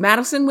says,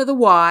 Madison with a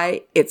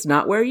Y, it's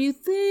not where you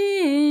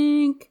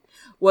think,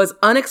 was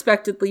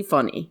unexpectedly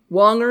funny.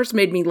 Wongers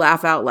made me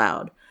laugh out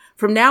loud.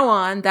 From now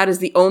on, that is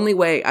the only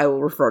way I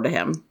will refer to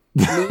him.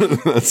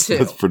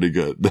 That's pretty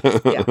good.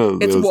 Yeah.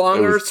 It's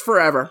Wongers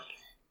forever.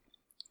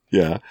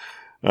 Yeah.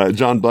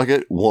 John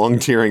Bucket, Wong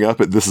tearing up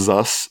at This Is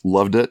Us.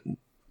 Loved it.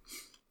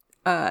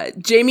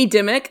 Jamie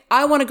Dimmick,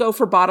 I want to go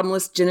for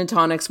bottomless gin and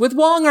tonics with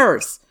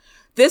Wongers.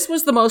 This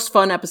was the most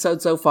fun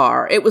episode so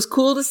far. It was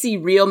cool to see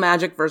real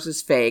magic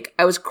versus fake.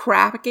 I was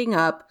cracking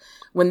up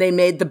when they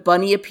made the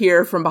bunny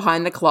appear from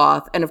behind the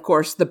cloth, and of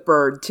course the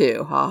bird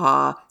too.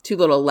 Haha. 2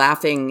 little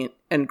laughing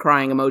and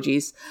crying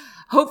emojis.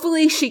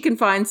 Hopefully she can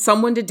find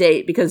someone to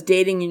date because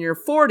dating in your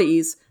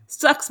 40s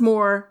sucks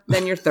more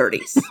than your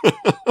 30s.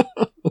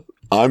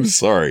 I'm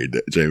sorry,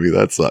 Jamie.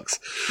 That sucks.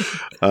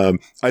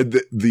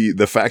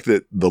 The fact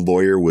that the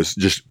lawyer was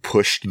just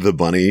pushed the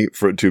bunny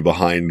to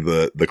behind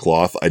the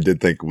cloth, I did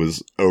think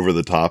was over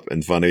the top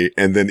and funny.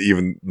 And then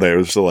even they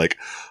were still like,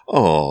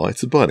 "Oh,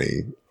 it's a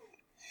bunny."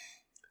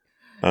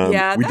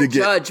 Yeah, that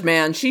judge,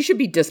 man, she should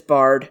be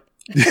disbarred.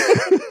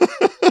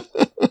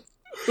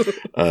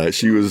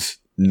 She was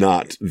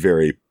not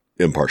very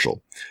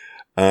impartial.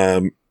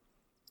 We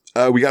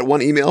got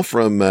one email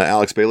from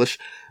Alex Baelish.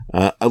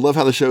 I love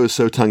how the show is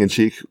so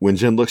tongue-in-cheek. When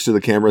Jim looks to the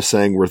camera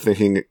saying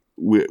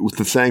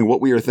saying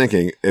what we are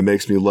thinking, it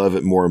makes me love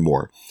it more and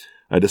more.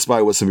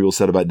 Despite what some people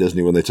said about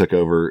Disney when they took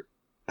over,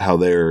 how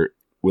they were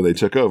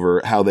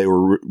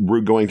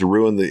going to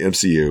ruin the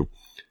MCU,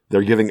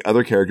 they're giving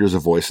other characters a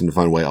voice in a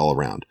fun way all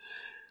around.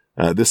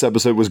 This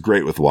episode was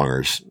great with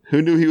Wongers.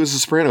 Who knew he was a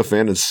Soprano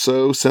fan and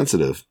so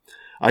sensitive?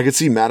 I could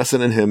see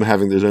Madison and him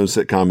having their own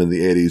sitcom in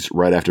the 80s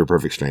right after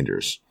Perfect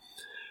Strangers.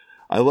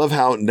 I love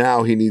how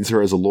now he needs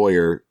her as a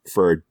lawyer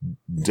for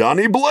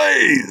Donnie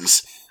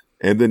Blaze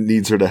and then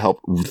needs her to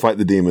help fight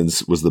the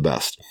demons was the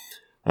best.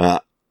 I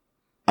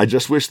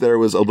just wish there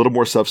was a little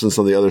more substance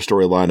on the other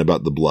storyline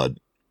about the blood.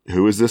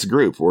 Who is this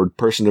group or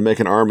person to make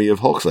an army of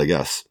Hulks, I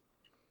guess?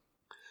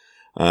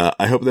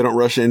 I hope they don't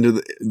rush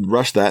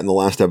that in the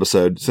last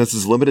episode. Since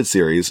it's a limited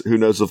series, who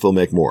knows if they'll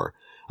make more.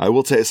 I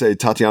will say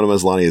Tatiana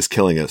Maslany is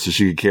killing it, so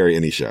she could carry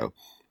any show.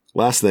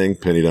 Last thing,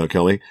 Penny, don't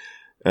kill me.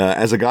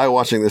 As a guy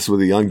watching this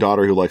with a young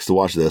daughter who likes to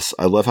watch this,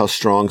 I love how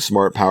strong,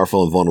 smart,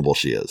 powerful, and vulnerable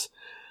she is.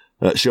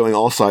 Showing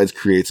all sides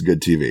creates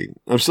good TV.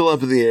 I'm still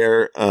up in the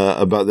air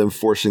about them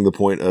forcing the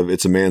point of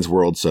it's a man's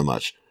world so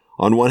much.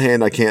 On one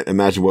hand, I can't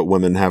imagine what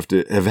women have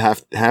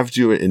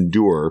to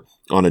endure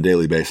on a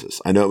daily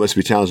basis. I know it must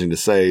be challenging to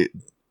say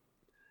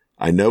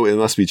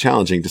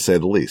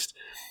the least.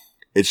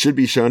 It should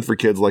be shown for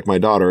kids like my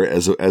daughter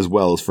as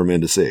well as for men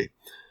to see.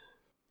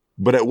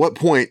 But at what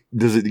point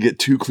does it get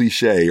too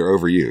cliche or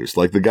overused?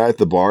 Like the guy at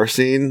the bar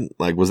scene,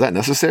 like, was that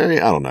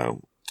necessary? I don't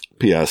know.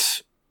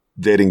 P.S.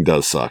 Dating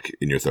does suck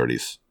in your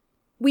 30s.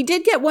 We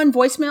did get one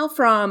voicemail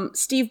from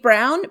Steve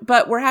Brown,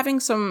 but we're having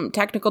some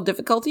technical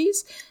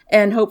difficulties,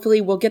 and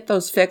hopefully we'll get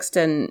those fixed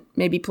and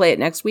maybe play it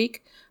next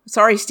week.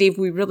 Sorry, Steve,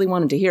 we really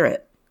wanted to hear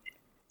it.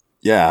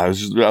 Yeah, I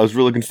was really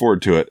looking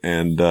forward to it,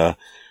 and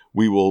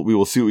we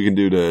will see what we can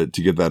do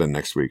to get that in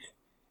next week.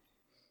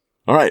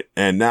 All right,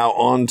 and now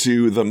on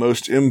to the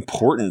most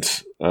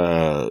important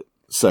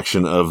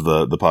section of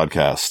the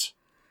podcast.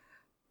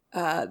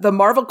 The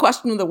Marvel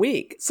question of the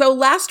week. So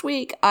last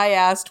week I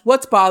asked,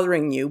 what's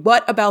bothering you?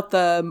 What about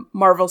the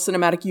Marvel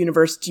Cinematic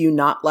Universe do you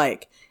not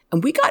like?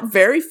 And we got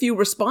very few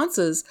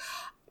responses.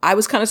 I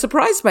was kind of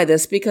surprised by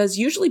this because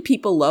usually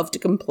people love to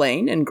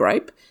complain and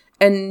gripe,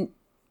 and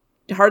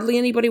hardly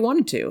anybody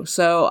wanted to.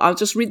 So I'll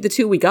just read the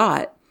 2 we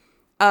got.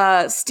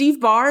 Steve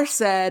Barr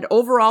said,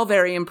 overall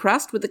very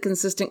impressed with the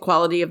consistent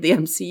quality of the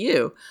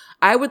MCU.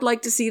 I would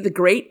like to see the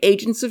great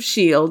Agents of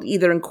S.H.I.E.L.D.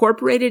 either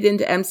incorporated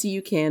into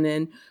MCU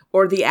canon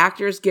or the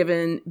actors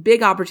given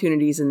big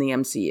opportunities in the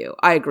MCU.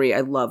 I agree.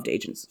 I loved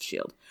Agents of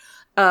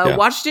S.H.I.E.L.D.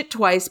 Watched it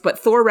twice, but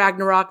Thor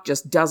Ragnarok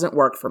just doesn't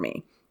work for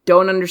me.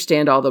 Don't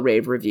understand all the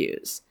rave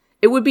reviews.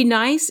 It would be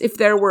nice if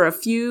there were a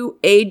few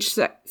age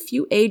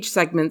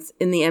segments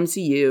in the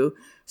MCU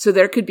so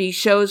there could be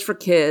shows for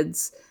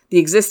kids the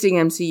existing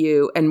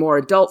MCU, and more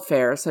adult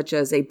fare, such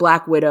as a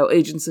Black Widow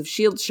Agents of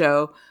S.H.I.E.L.D.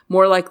 show,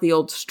 more like the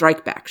old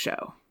Strike Back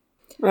show.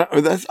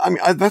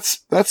 I'd say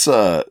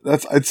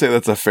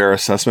that's a fair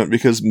assessment,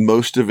 because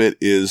most of it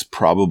is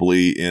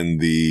probably in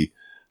the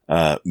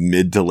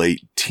mid to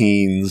late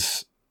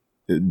teens,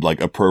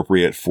 like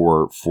appropriate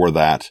for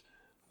that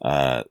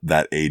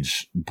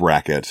age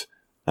bracket.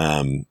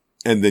 And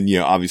then,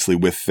 obviously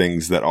with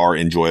things that are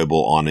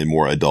enjoyable on a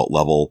more adult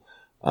level.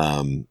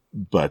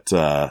 But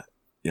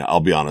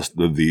I'll be honest,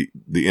 the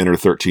inner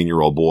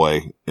 13-year-old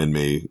boy in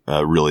me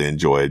really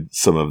enjoyed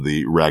some of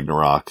the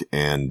Ragnarok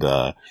and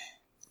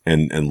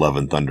Love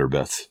and Thunder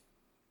bits.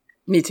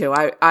 Me too.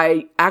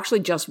 I actually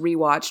just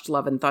rewatched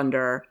Love and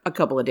Thunder a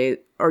couple of days,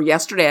 or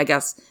yesterday, I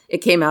guess. It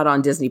came out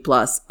on Disney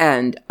Plus,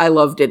 and I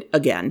loved it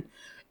again.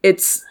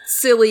 It's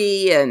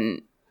silly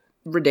and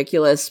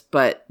ridiculous,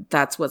 but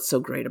that's what's so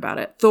great about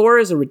it. Thor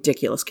is a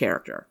ridiculous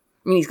character.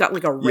 I mean, he's got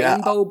like a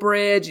rainbow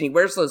bridge, and he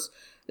wears those,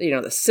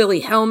 the silly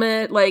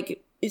helmet.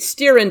 Like,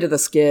 steer into the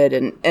skid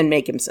and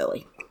make him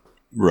silly.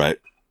 Right.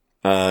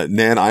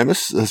 Nan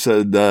Imus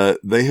said,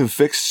 they have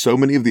fixed so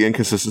many of the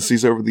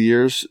inconsistencies over the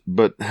years,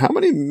 but how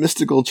many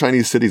mystical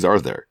Chinese cities are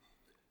there?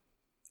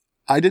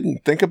 I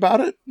didn't think about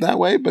it that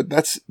way, but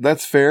that's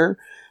fair.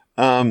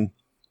 I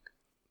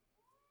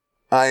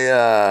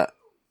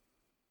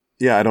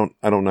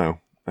don't know.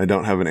 I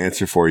don't have an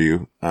answer for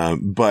you.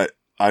 But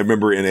I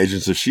remember in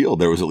Agents of S.H.I.E.L.D.,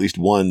 there was at least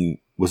one.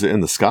 Was it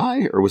in the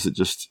sky, or was it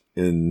just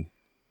in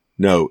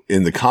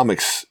the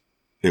comics,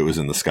 it was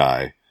in the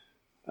sky.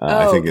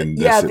 I think in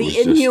this,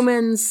 the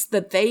Inhumans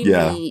that they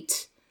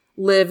meet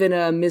live in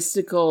a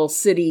mystical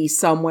city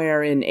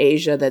somewhere in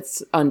Asia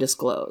that's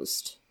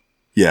undisclosed.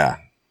 Yeah.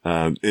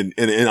 In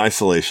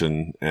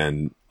isolation,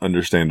 and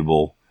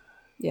understandable.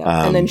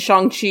 Yeah. And then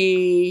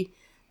Shang-Chi,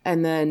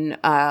 and then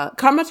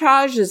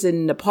Kamar-Taj is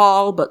in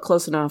Nepal, but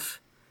close enough.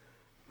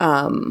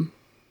 Yeah.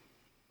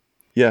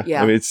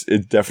 I mean, it's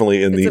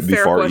definitely in the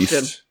far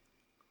question. East.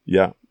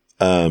 Yeah.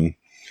 All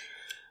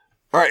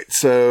right.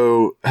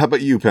 So how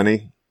about you,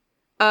 Penny?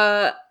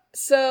 I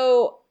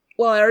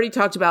already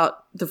talked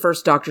about the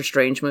first Doctor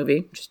Strange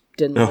movie. Just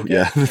didn't like it.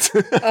 Yeah.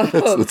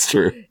 That's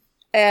true.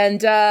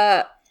 And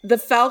the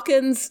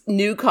Falcon's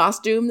new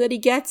costume that he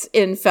gets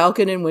in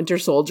Falcon and Winter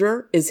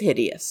Soldier is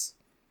hideous.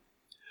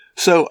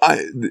 So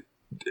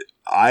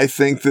I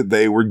think that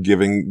they were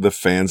giving the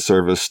fan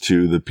service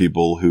to the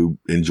people who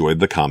enjoyed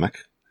the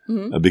comic,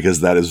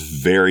 because that is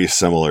very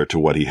similar to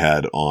what he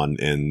had on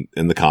in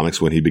the comics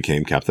when he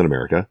became Captain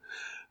America.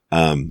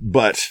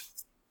 But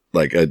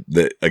like,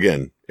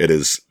 again, it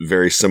is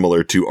very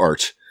similar to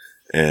art.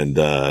 And,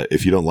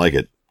 if you don't like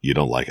it, you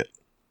don't like it.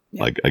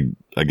 Yeah. Like,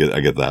 I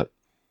get that.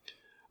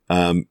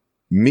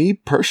 Me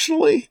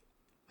personally,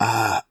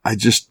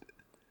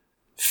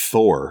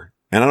 Thor,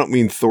 and I don't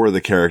mean Thor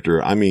the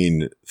character. I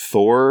mean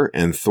Thor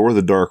and Thor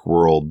the Dark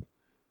World.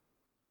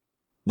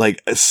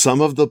 Like,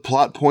 some of the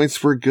plot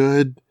points were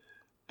good,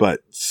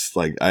 but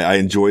like, I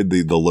enjoyed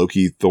the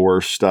Loki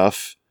Thor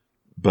stuff,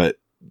 but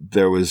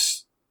there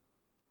was,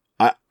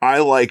 I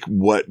like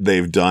what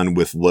they've done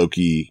with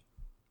Loki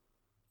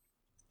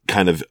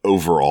kind of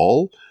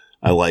overall.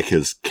 I like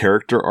his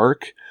character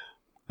arc.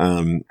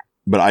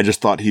 But I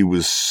just thought he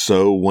was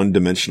so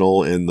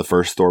one-dimensional in the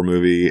first Thor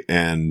movie,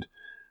 and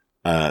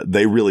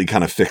they really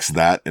kind of fixed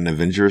that in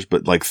Avengers.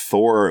 But like,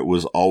 Thor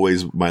was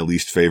always my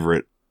least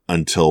favorite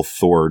until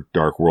Thor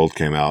Dark World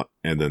came out,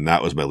 and then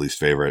that was my least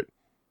favorite,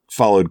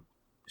 followed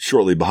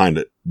shortly behind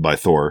it by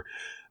Thor.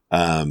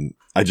 I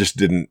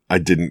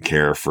didn't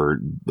care for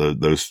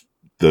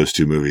those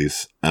two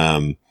movies.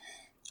 I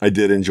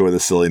did enjoy the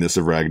silliness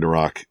of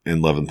Ragnarok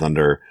and Love and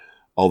Thunder,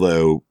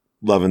 although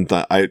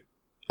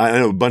I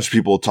know a bunch of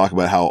people talk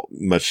about how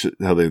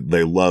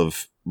they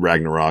love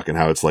Ragnarok and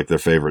how it's like their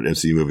favorite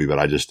MCU movie, but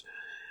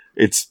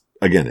it's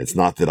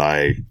not that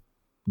I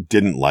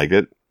didn't like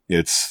it.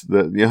 It's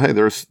that, hey,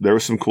 there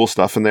was some cool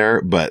stuff in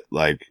there, but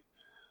like,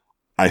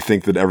 I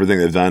think that everything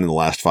they've done in the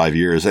last 5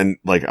 years, and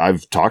like,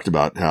 I've talked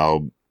about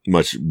how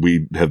much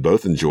we have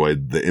both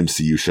enjoyed the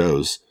MCU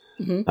shows.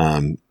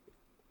 Mm-hmm.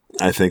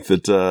 I think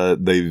that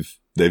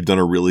they've done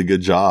a really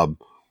good job.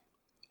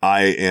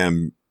 I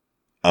am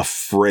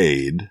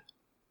afraid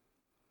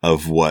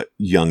of what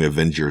Young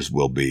Avengers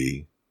will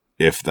be,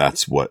 if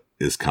that's what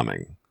is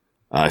coming.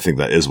 I think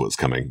that is what's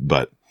coming,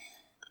 but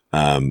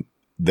I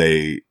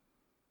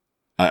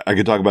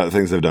could talk about the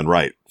things they've done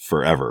right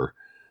forever.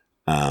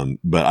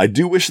 But I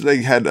do wish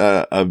they had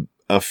a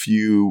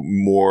few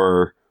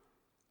more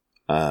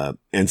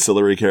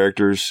ancillary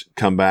characters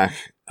come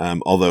back.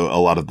 Although a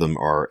lot of them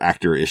are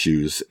actor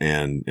issues,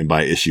 and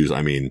by issues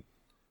I mean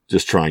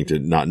just trying to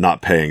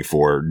not paying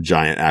for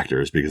giant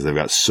actors, because they've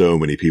got so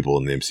many people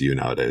in the MCU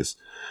nowadays.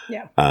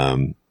 Yeah.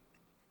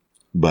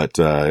 But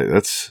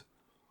that's,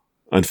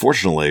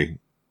 unfortunately,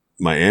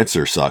 my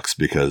answer sucks,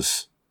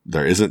 because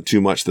there isn't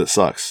too much that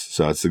sucks.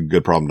 So it's a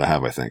good problem to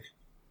have, I think.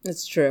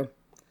 That's true.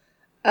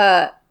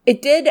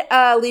 It did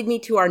lead me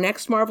to our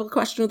next Marvel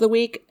question of the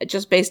week,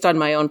 just based on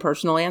my own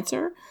personal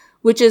answer,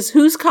 which is,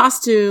 whose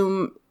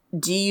costume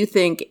do you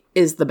think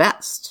is the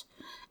best?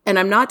 And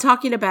I'm not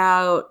talking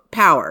about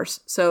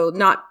powers. So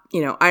not,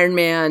 Iron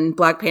Man,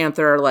 Black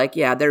Panther,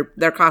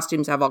 their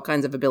costumes have all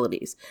kinds of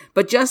abilities.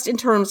 But just in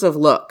terms of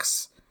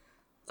looks,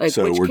 which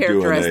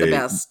character has the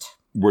best?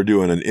 We're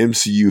doing an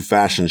MCU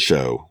fashion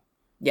show.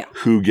 Yeah.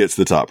 Who gets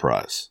the top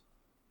prize?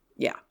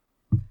 Yeah.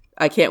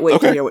 I can't wait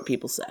to hear what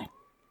people say.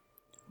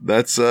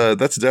 That's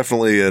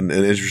definitely an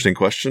interesting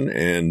question.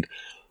 And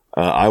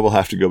I will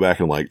have to go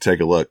back and take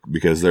a look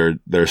because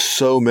there's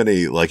so many,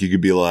 you could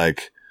be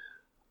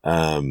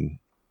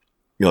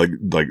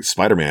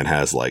Spider-Man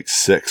has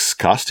 6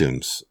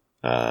 costumes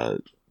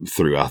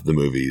throughout the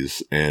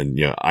movies, and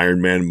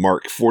Iron Man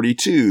Mark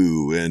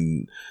 42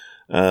 and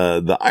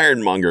the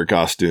Ironmonger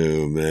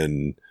costume.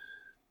 And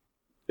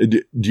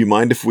do you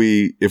mind if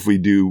we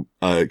do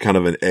kind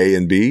of an A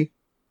and B?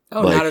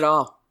 Oh, not at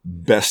all.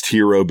 Best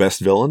hero, best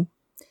villain.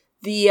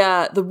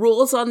 The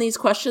rules on these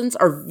questions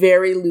are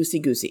very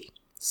loosey-goosey.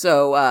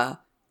 So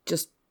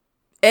just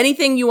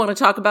anything you want to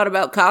talk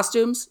about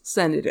costumes,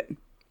 send it in.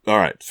 All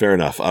right, fair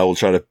enough. I will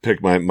try to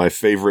pick my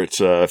favorite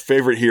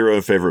hero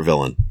and favorite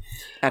villain.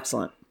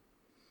 Excellent.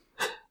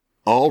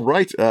 All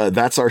right,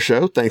 that's our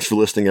show. Thanks for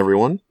listening,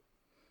 everyone.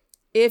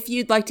 If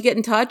you'd like to get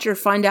in touch or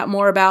find out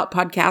more about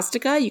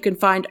Podcastica, you can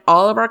find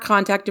all of our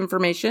contact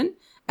information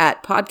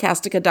at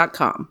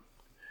podcastica.com.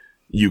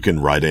 You can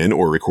write in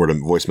or record a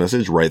voice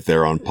message right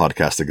there on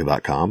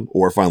podcastica.com,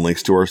 or find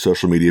links to our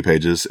social media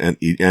pages and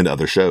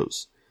other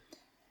shows.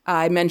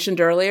 I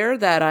mentioned earlier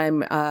that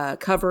I'm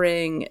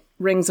covering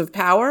Rings of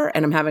Power,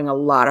 and I'm having a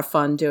lot of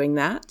fun doing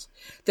that.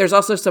 There's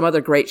also some other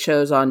great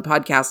shows on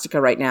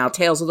Podcastica right now.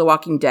 Tales of the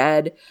Walking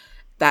Dead.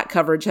 That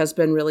coverage has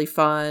been really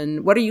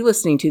fun. What are you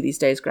listening to these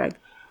days, Greg?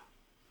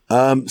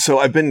 So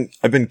I've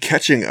been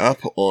catching up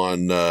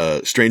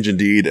on Strange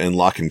Indeed and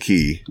Lock and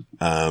Key.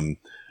 I'm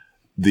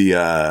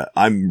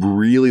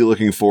really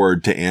looking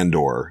forward to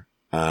Andor.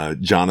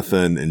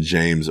 Jonathan and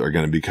James are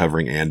going to be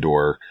covering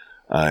Andor,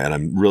 and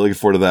I'm really looking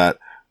forward to that.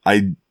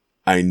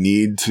 I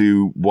need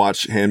to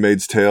watch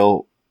Handmaid's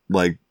Tale,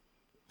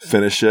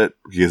 finish it,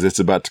 because it's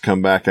about to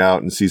come back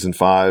out in season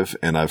 5,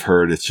 and I've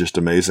heard it's just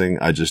amazing.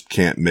 I just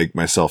can't make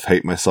myself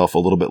hate myself a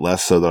little bit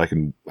less so that I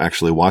can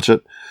actually watch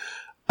it.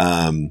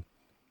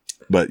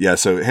 But yeah,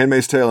 so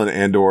Handmaid's Tale and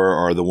Andor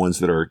are the ones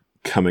that are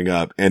coming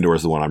up. Andor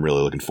is the one I'm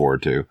really looking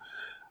forward to.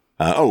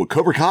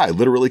 Cobra Kai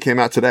literally came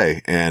out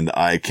today, and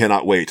I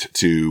cannot wait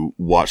to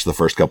watch the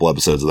first couple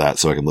episodes of that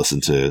so I can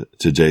listen to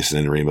Jason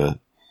and Rima,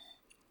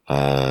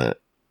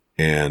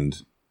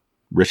 and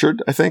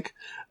Richard, I think,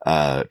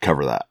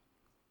 cover that.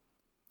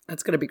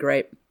 That's going to be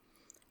great.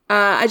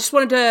 I just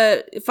wanted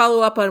to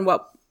follow up on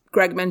what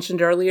Greg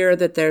mentioned earlier,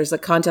 that there's a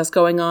contest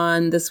going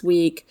on this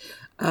week.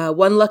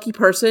 One lucky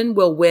person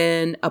will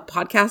win a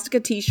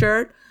Podcastica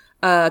t-shirt,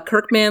 a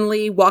Kirk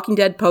Manley Walking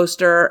Dead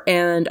poster,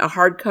 and a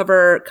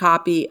hardcover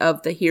copy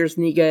of the Here's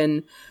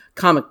Negan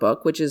comic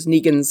book, which is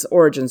Negan's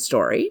origin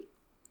story.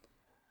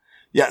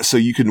 Yeah, so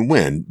you can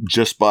win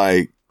just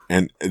by,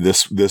 and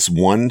this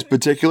one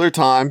particular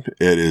time,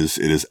 it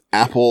is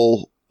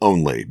Apple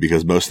only,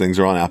 because most things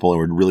are on Apple, and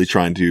we're really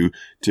trying to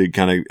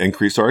kind of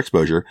increase our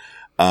exposure.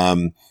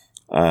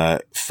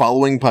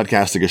 Following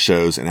Podcastica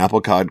shows and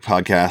Apple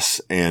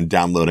Podcasts, and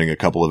downloading a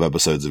couple of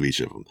episodes of each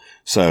of them.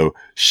 So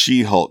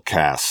She-Hulk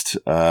cast,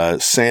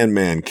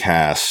 Sandman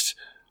cast,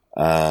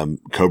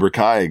 Cobra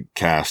Kai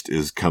cast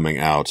is coming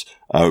out,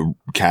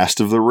 cast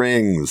of the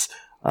Rings,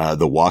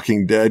 The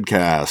Walking Dead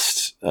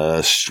cast,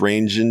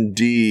 Strange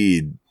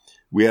Indeed.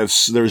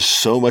 There's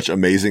so much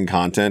amazing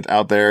content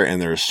out there,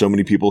 and there are so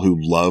many people who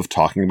love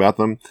talking about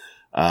them,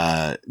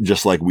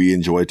 just like we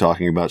enjoy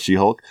talking about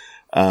She-Hulk.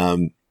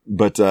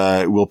 But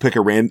we'll pick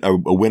a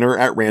winner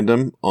at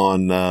random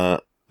on Monday,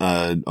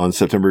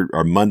 September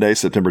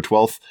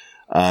 12th.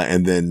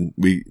 And then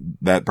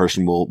that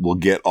person will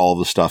get all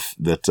the stuff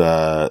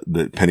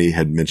that Penny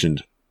had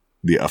mentioned,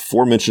 the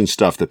aforementioned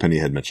stuff that Penny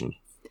had mentioned.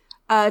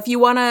 If you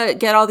want to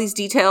get all these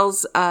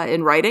details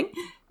in writing,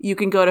 you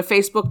can go to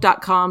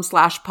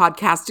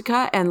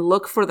facebook.com/podcastica and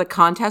look for the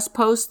contest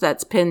post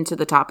that's pinned to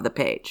the top of the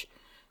page.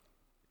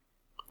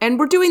 And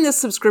we're doing this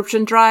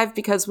subscription drive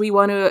because we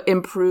want to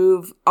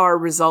improve our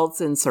results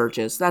in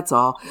searches. That's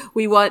all.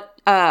 We want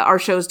our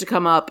shows to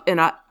come up in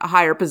a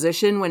higher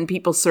position when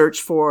people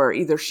search for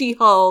either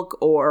She-Hulk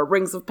or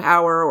Rings of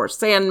Power or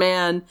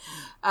Sandman.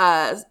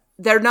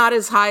 They're not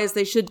as high as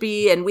they should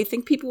be, and we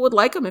think people would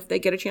like them if they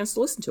get a chance to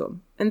listen to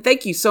them. And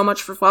thank you so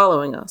much for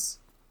following us.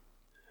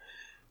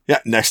 Yeah,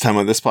 next time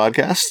on this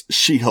podcast,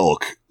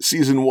 She-Hulk,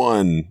 Season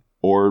 1,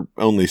 or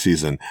only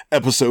season,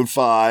 Episode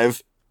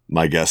 5,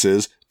 my guess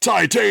is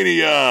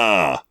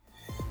Titania!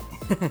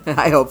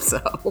 I hope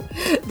so.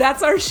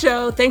 That's our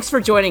show. Thanks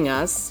for joining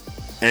us.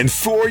 And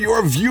for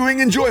your viewing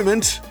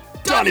enjoyment,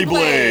 Donnie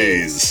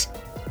Blaze!